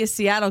always be a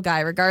Seattle guy,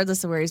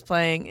 regardless of where he's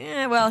playing.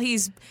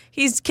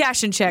 He's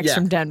cashing checks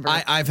from Denver.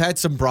 I've had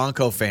some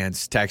Bronco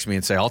fans text me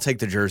and say, I'll take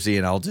the jersey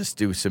and I'll just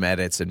do some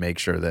edits and make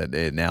sure that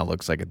it now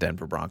looks like a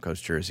Denver Broncos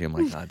jersey. I'm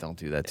like, don't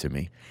do that to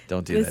me.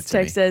 Don't do that to me. This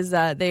text says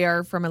they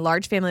are from a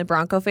large family of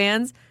Bronco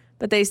fans,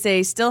 but they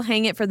say still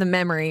hang it for the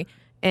memory.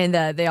 And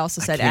they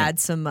also said add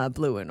some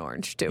blue and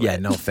orange to it. Yeah,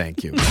 no,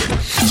 thank you.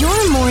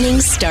 Your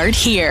mornings start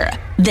here.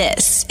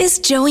 This is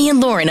Joey and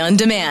Lauren on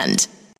Demand.